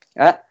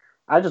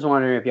I just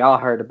wonder if y'all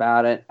heard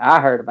about it.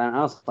 I heard about it.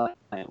 I was like,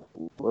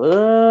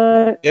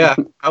 what? Yeah,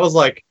 I was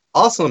like,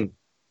 awesome.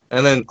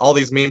 And then all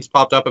these memes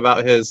popped up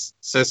about his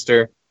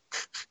sister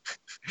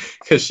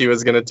because she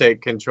was going to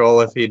take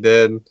control if he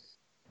did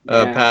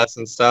pass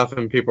and stuff.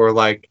 And people were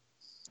like,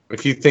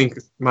 if you think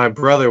my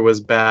brother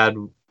was bad,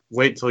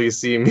 wait till you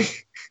see me.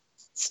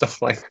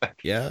 Stuff like that.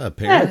 Yeah,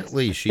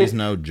 apparently she's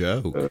no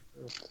joke.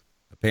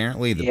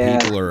 Apparently the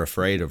people are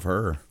afraid of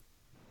her.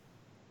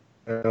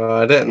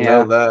 I didn't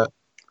know that.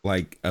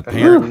 Like,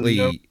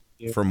 apparently,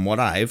 from what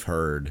I've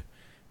heard,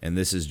 and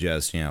this is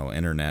just,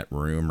 internet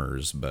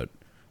rumors, but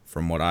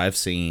from what I've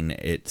seen,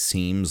 it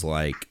seems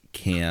like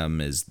Kim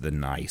is the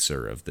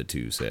nicer of the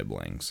two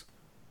siblings.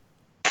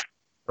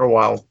 Oh,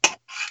 wow.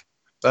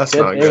 That's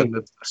not good.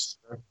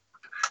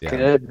 Yeah,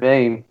 could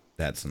be.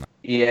 That's not.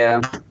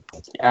 Yeah,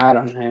 I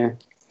don't know.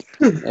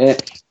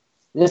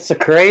 It's a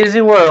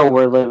crazy world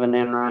we're living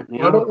in right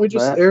now. Why don't we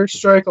just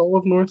airstrike all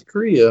of North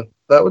Korea?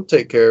 That would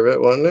take care of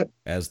it, wouldn't it?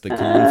 As the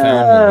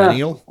confound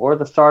millennial? Or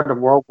the start of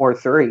World War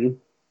III.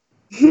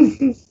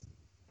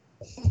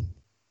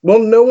 Well,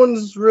 no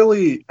one's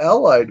really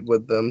allied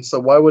with them, so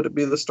why would it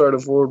be the start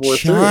of World War III?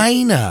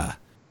 China!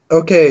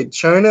 Okay,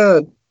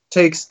 China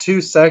takes 2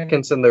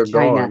 seconds and they're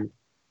gone.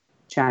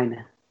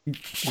 China.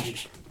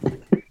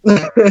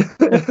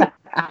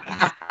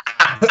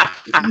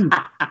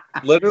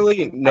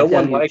 Literally, no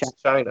one likes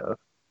China.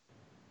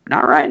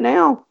 Not right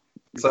now.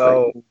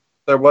 So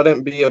there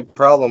wouldn't be a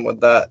problem with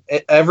that.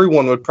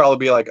 Everyone would probably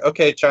be like,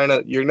 okay,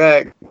 China, you're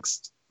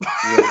next.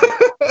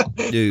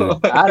 Dude.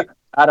 I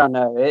don't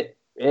know.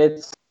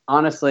 It's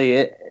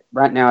honestly,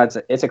 right now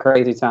it's a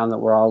crazy time that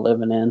we're all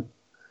living in.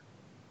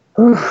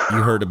 You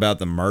heard about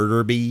the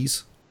murder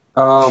bees?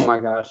 Oh my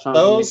gosh.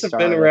 Those have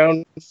been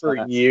around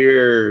for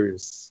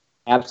years.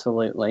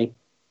 Absolutely.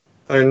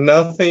 They're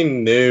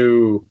nothing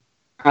new.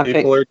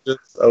 People are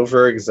just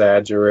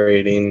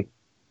over-exaggerating.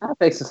 I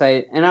fix to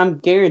say, and I'm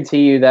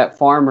guarantee you that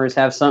farmers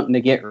have something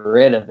to get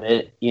rid of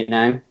it,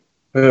 I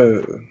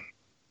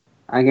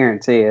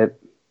guarantee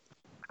it.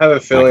 I have a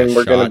feeling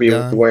we're going to be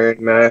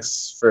wearing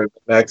masks for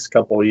the next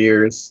couple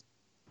years.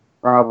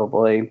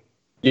 Probably.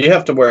 You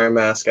have to wear a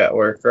mask at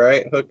work,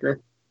 right,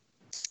 Hooker?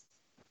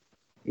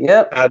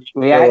 Yep. How do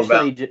you feel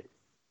about it?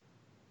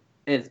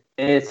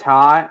 It's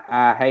hot.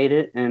 I hate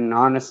it, and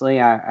honestly,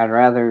 I'd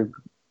rather,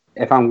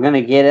 if I'm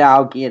gonna get it,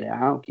 I'll get it. I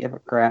don't give a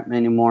crap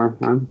anymore.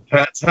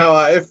 That's how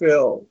I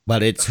feel.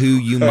 But it's who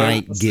you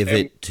might give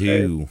it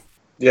to.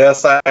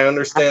 Yes, I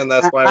understand.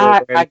 That's why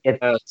we're wearing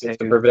masks to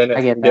prevent it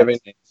from giving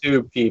it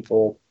to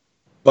people.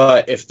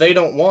 But if they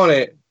don't want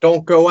it,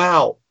 don't go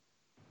out.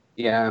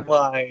 Yeah.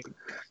 Like,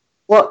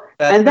 well,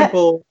 and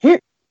people.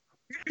 Here's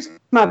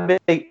my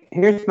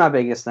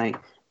biggest thing.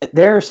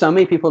 There are so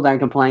many people that are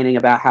complaining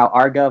about how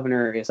our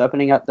governor is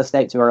opening up the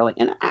state too early,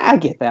 and I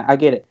get that. I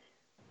get it.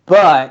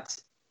 But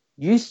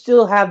you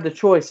still have the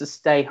choice to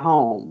stay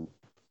home.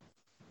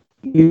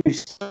 You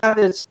still have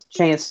this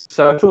chance to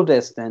social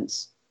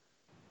distance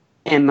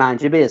and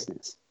mind your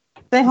business.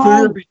 Stay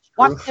home,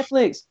 watch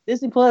Netflix,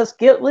 Disney Plus,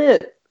 get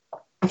lit.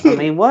 I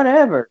mean,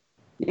 whatever.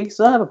 You can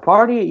still have a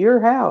party at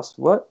your house.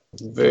 What?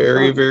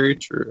 Very, very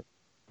true.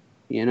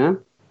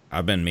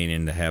 I've been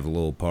meaning to have a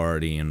little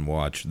party and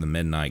watch The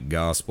Midnight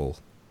Gospel,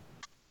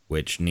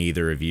 which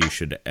neither of you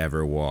should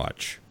ever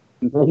watch.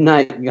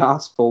 Midnight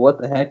Gospel? What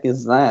the heck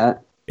is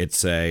that?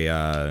 It's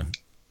a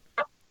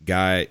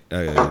guy,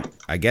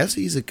 I guess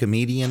he's a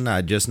comedian.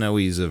 I just know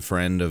he's a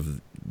friend of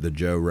the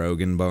Joe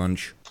Rogan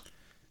bunch,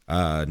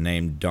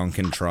 named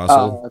Duncan Trussell.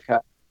 Oh, okay.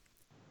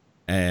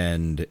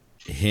 And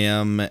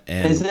him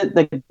and... Is it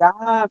the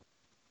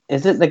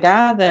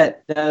guy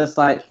that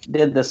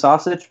did the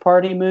Sausage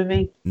Party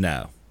movie?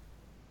 No.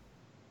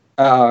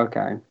 Oh,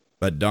 okay.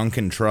 But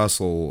Duncan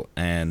Trussell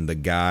and the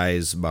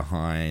guys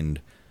behind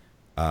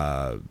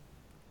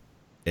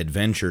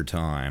Adventure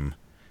Time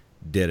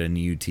did a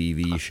new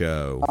TV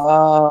show.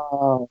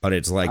 Oh. But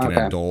it's like an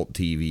adult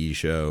TV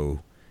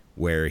show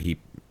where he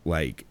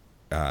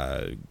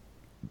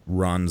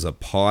runs a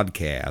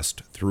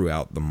podcast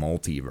throughout the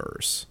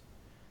multiverse.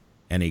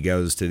 And he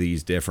goes to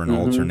these different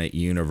alternate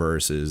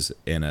universes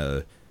in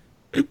a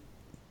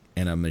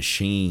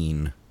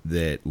machine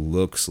that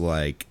looks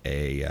like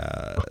a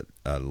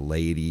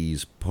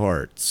lady's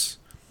parts,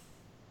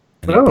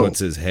 and he Oh, puts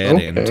his head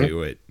okay.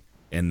 into it,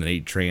 and then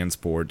he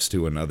transports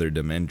to another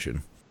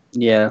dimension.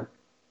 Yeah.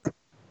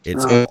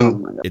 It's Oh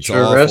my God. it's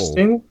awful,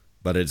 Interesting.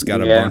 but it's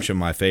got a Yeah. bunch of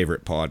my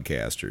favorite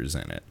podcasters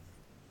in it.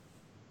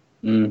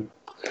 Mm.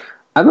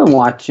 I've been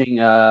watching.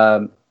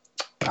 Oh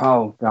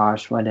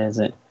gosh, what is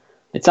it?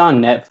 It's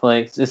on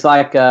Netflix. It's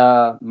like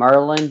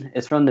Merlin.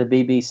 It's from the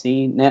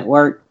BBC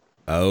network.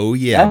 Oh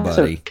yeah,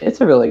 buddy.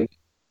 It's a really.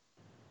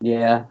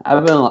 Yeah, I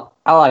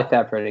like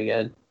that pretty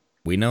good.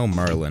 We know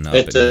Merlin up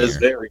It in is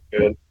here. very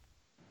good.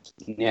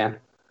 Yeah.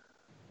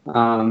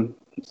 I'm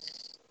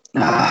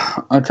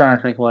trying to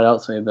think what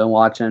else we've been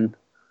watching.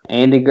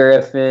 Andy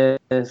Griffith.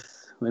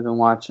 We've been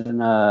watching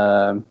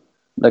the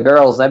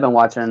girls. They've been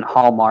watching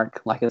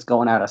Hallmark like it's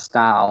going out of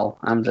style.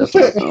 I'm just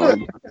like,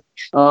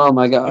 oh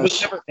my It was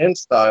gosh, never in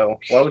style.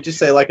 Why would you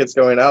say like it's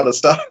going out of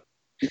style?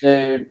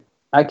 dude!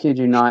 I kid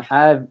you not.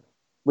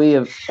 We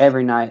have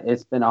every night.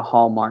 It's been a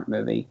Hallmark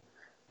movie,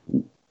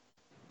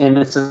 and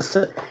it's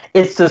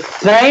the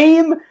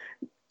same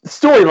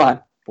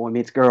storyline. Boy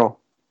meets girl.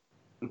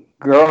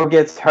 Girl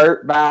gets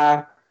hurt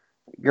by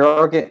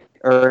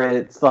or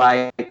it's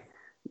like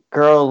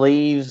girl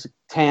leaves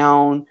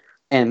town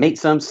and meets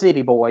some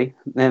city boy,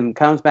 then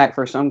comes back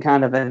for some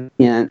kind of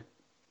event,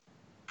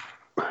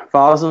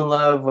 falls in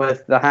love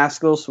with the high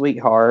school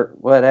sweetheart,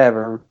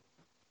 whatever,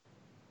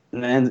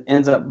 and then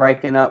ends up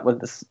breaking up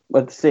with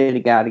the city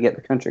guy to get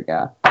the country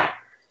guy.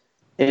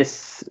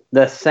 It's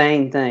the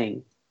same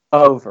thing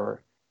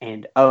over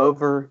and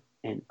over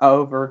and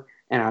over,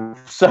 and I'm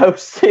so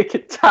sick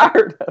and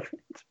tired of it.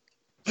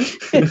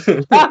 It's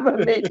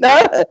driving me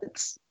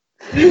nuts.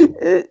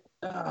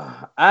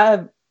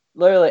 I've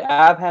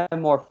had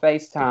more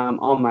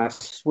FaceTime on my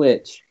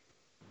Switch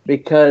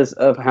because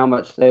of how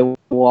much they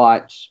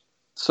watch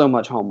so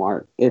much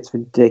Hallmark. It's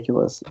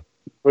ridiculous.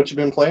 What you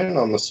been playing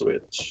on the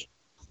Switch?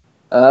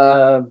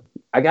 I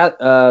got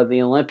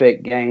the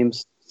Olympic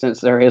Games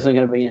since there isn't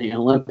going to be any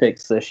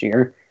Olympics this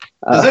year.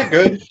 Is it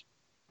good?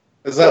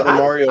 Is that the I-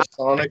 Mario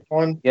Sonic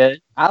one?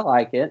 Good. I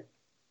like it.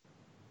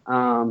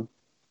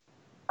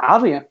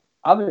 I'll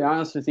be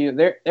honest with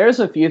you. There's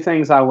a few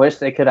things I wish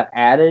they could have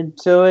added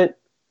to it,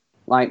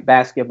 like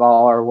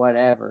basketball or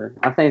whatever.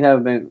 I think that would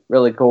have been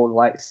really cool to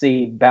like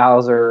see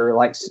Bowser,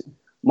 like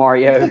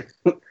Mario,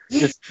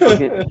 just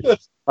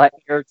like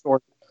air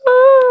towards.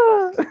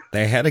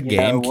 They had a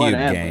Yeah, GameCube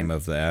whatever. game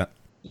of that.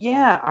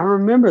 Yeah, I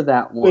remember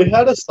that one. We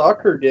had a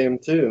soccer game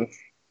too.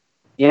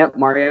 Yep,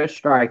 Mario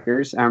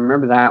Strikers. I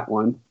remember that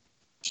one.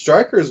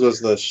 Strikers was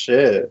the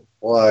shit.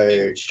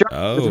 Like, Strikers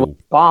Oh. was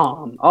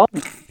bomb. Oh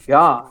my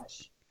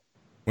gosh.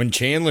 When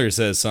Chandler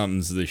says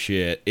something's the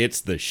shit,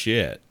 it's the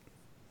shit.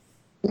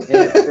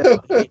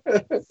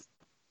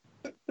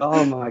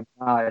 Oh my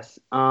gosh.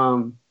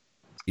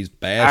 He's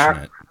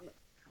passionate.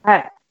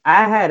 I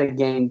had a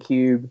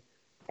GameCube,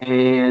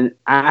 and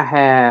I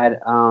had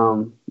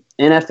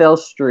NFL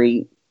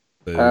Street,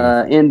 Boo.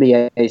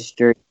 NBA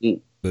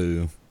Street.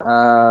 Boo.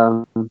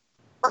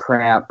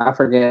 Crap, I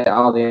forget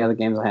all the other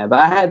games I had, but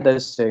I had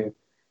those two.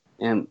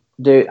 And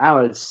dude, I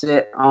would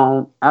sit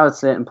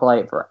and play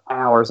it for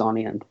hours on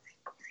end.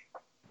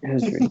 It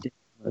was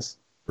ridiculous.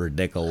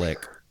 Ridiculous.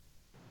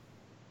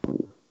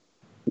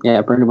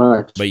 Yeah, pretty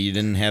much. But you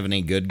didn't have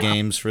any good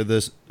games for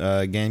this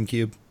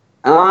GameCube?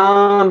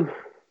 I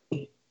had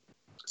a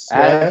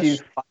Smash? few-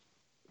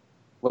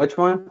 which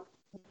one?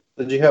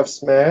 Did you have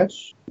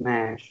Smash?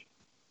 Smash.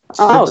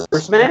 Oh, Super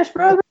Smash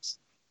Brothers?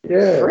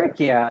 Yeah. Frick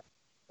yeah.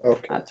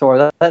 Okay. I tore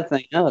that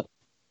thing up.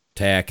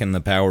 Tak and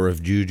the Power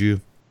of Juju?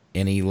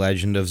 Any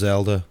Legend of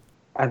Zelda?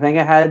 I think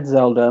I had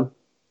Zelda.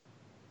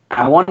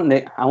 I wanted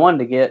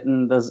to get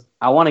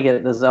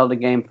the Zelda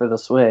game for the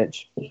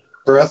Switch.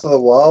 Breath of the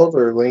Wild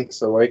or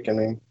Link's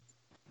Awakening?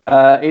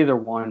 Either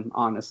one,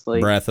 honestly.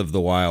 Breath of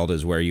the Wild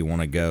is where you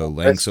want to go.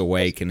 Link's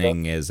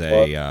Awakening is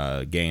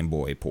a Game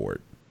Boy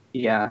port.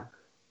 Yeah,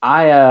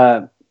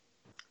 a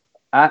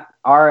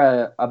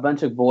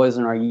bunch of boys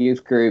in our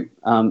youth group.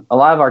 A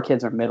lot of our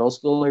kids are middle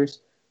schoolers,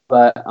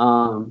 but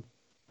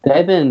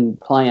they've been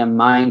playing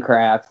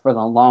Minecraft for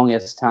the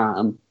longest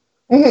time,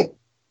 and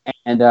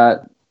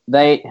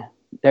they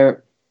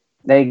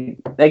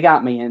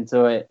got me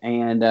into it,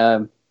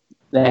 and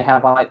they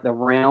have like the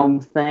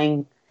Realm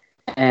thing,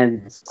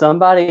 and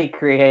somebody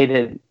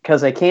created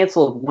because they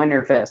canceled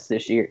Winterfest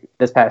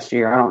this past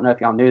year. I don't know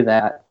if y'all knew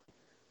that.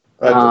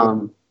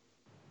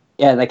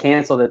 Yeah, they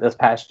canceled it this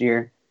past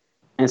year.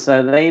 And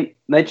so they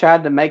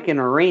tried to make an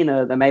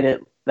arena that made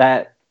it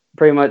that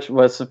pretty much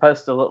was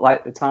supposed to look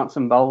like the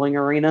Thompson Bowling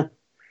Arena.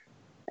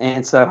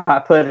 And so I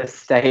put a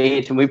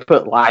stage and we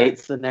put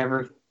lights and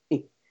everything.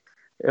 It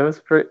was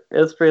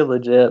pretty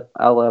legit.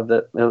 I loved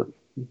it.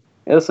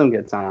 It was some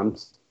good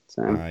times.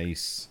 So,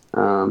 Nice.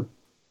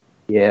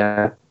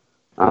 yeah.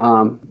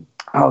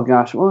 Oh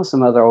gosh, what were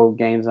some other old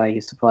games I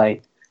used to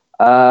play?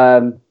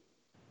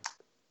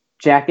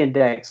 Jack and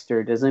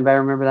Dexter. Does anybody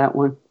remember that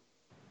one?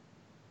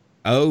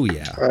 Oh,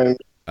 yeah. I'm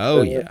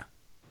Oh, yeah.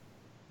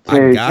 I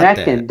Dude, got Jack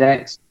that. and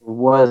Dexter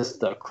was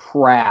the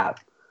crap.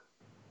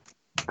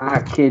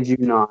 I kid you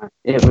not.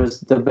 It was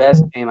the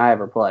best game I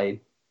ever played.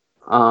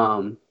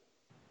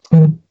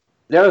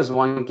 There was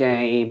one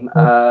game.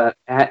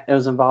 It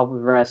was involved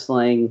with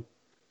wrestling.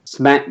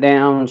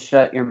 SmackDown,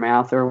 Shut Your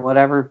Mouth or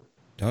whatever.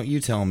 Don't you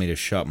tell me to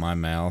shut my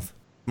mouth.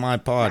 My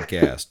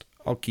podcast.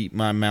 I'll keep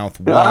my mouth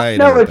I wide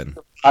know it's open.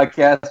 a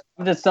podcast.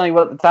 I'm just telling you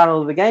what the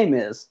title of the game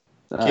is.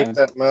 Keep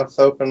that mouth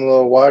open a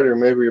little wider.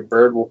 Maybe a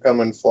bird will come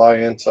and fly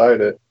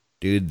inside it.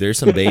 Dude, there's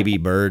some baby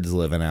birds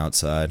living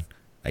outside.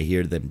 I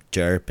hear them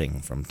chirping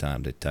from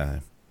time to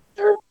time.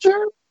 Chirp,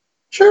 chirp,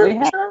 chirp, We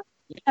have- chirp.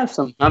 We have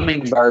some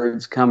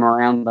hummingbirds come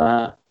around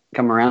the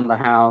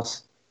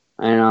house,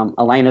 and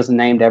Elena's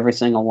named every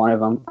single one of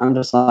them. I'm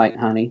just like,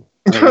 honey,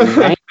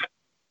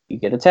 you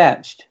get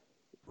attached.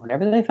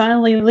 Whenever they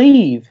finally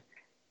leave,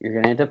 you're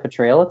gonna end up a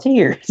trail of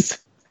tears.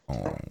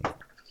 Oh.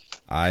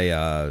 I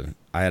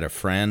had a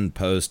friend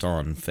post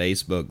on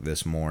Facebook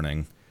this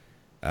morning.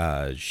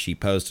 She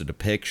posted a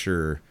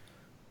picture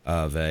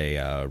of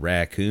a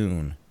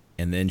raccoon,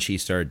 and then she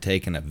started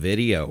taking a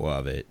video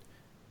of it,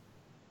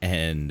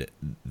 and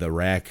the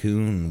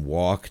raccoon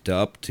walked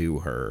up to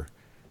her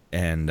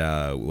and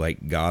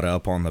got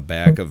up on the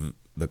back of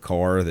the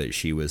car that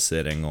she was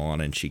sitting on,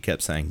 and she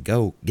kept saying,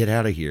 "Go, get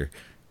out of here.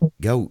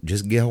 Go,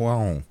 just go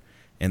on."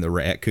 And the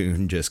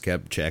raccoon just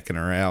kept checking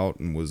her out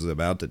and was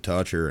about to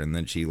touch her, and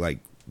then she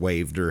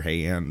waved her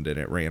hand and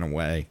it ran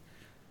away.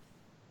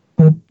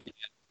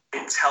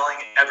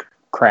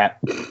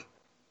 Crap.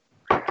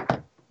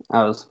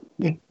 I was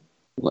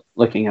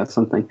looking at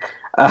something.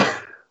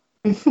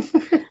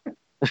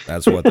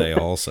 That's what they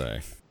all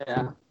say.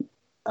 Yeah.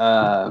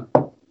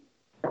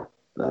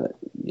 But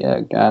yeah,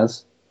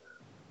 guys.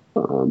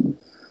 Oh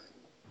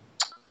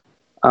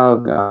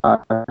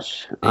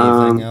gosh.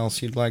 Anything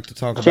else you'd like to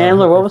talk about?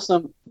 Chandler, Hooker? what was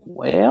some?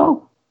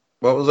 Well,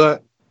 What was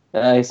that?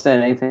 he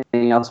said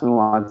anything else we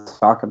wanted to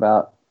talk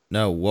about.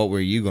 No, what were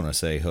you going to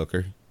say,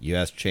 Hooker? You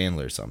asked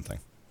Chandler something.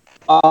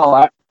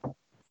 I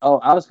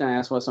was gonna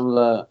ask what some of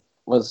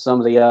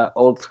the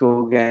old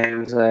school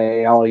games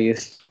they all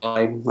used to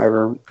play.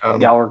 Whenever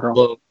y'all were growing.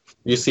 Well,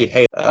 you see,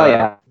 hey, Oh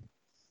yeah,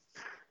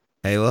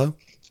 Halo?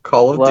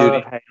 Call of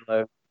love Duty,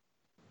 Halo.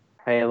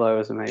 Halo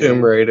is amazing.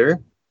 Tomb Raider,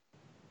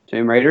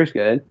 Tomb Raider's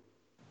good.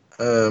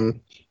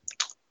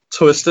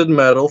 Twisted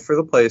Metal for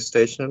the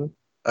PlayStation.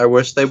 I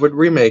wish they would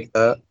remake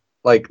that.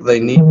 Like, they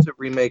need to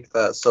remake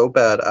that so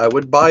bad. I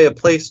would buy a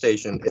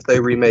PlayStation if they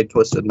remade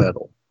Twisted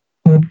Metal.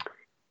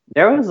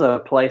 There was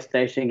a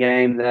PlayStation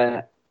game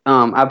that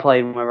I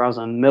played whenever I was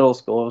in middle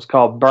school. It was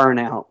called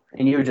Burnout,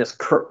 and you would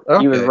just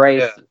you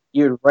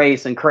would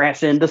race, and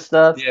crash into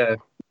stuff. Yeah,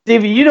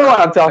 Stevie, you know what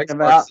I'm talking Xbox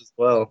about. as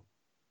well.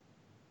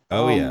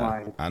 Oh, Oh yeah.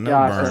 my I know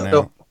gosh,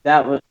 Burnout.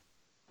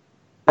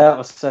 That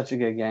was such a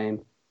good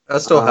game. I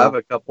still have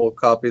a couple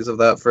copies of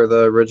that for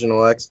the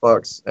original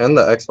Xbox and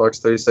the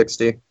Xbox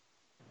 360.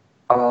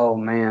 Oh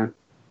man,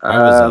 I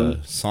was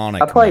a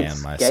Sonic I played man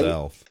Skate.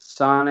 myself.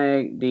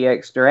 Sonic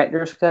DX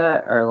Director's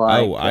Cut, or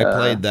like I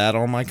played that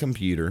on my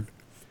computer.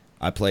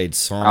 I played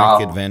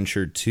Sonic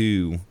Adventure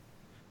 2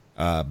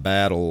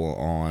 Battle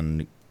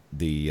on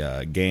the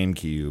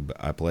GameCube.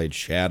 I played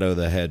Shadow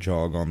the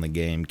Hedgehog on the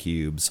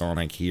GameCube.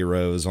 Sonic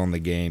Heroes on the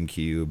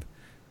GameCube.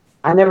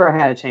 I never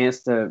had a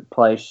chance to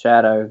play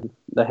Shadow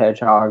the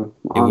Hedgehog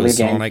It on the was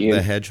Sonic GameCube.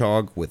 the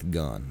Hedgehog with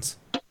guns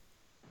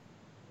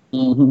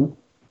Mm-hmm.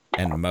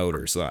 and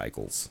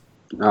motorcycles.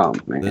 Oh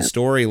man, The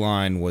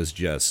storyline was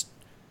just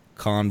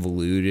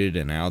convoluted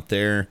and out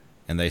there,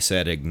 and they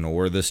said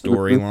ignore the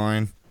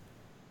storyline,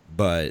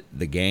 but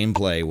the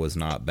gameplay was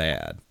not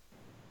bad.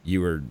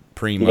 You were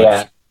pretty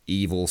much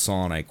evil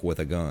Sonic with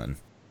a gun.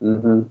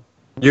 mm-hmm.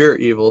 You're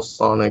evil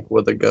Sonic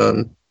with a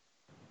gun.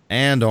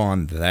 And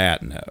on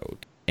that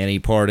note, any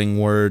parting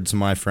words,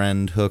 my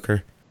friend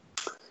Hooker?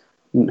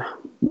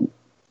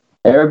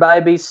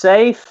 Everybody be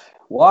safe.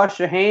 Wash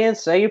your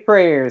hands. Say your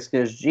prayers,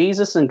 because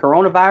Jesus and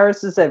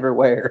coronavirus is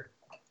everywhere.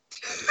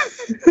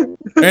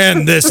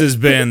 And this has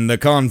been the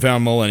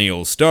Confound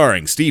Millennials,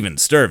 starring Steven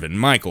Sturvin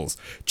Michaels,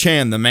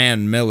 Chan the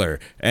Man Miller,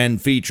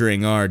 and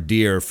featuring our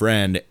dear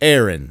friend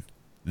Aaron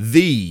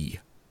the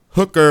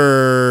Hooker.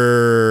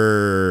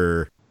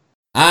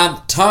 I'm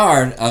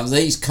tired of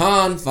these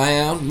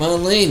confound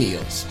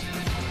millennials.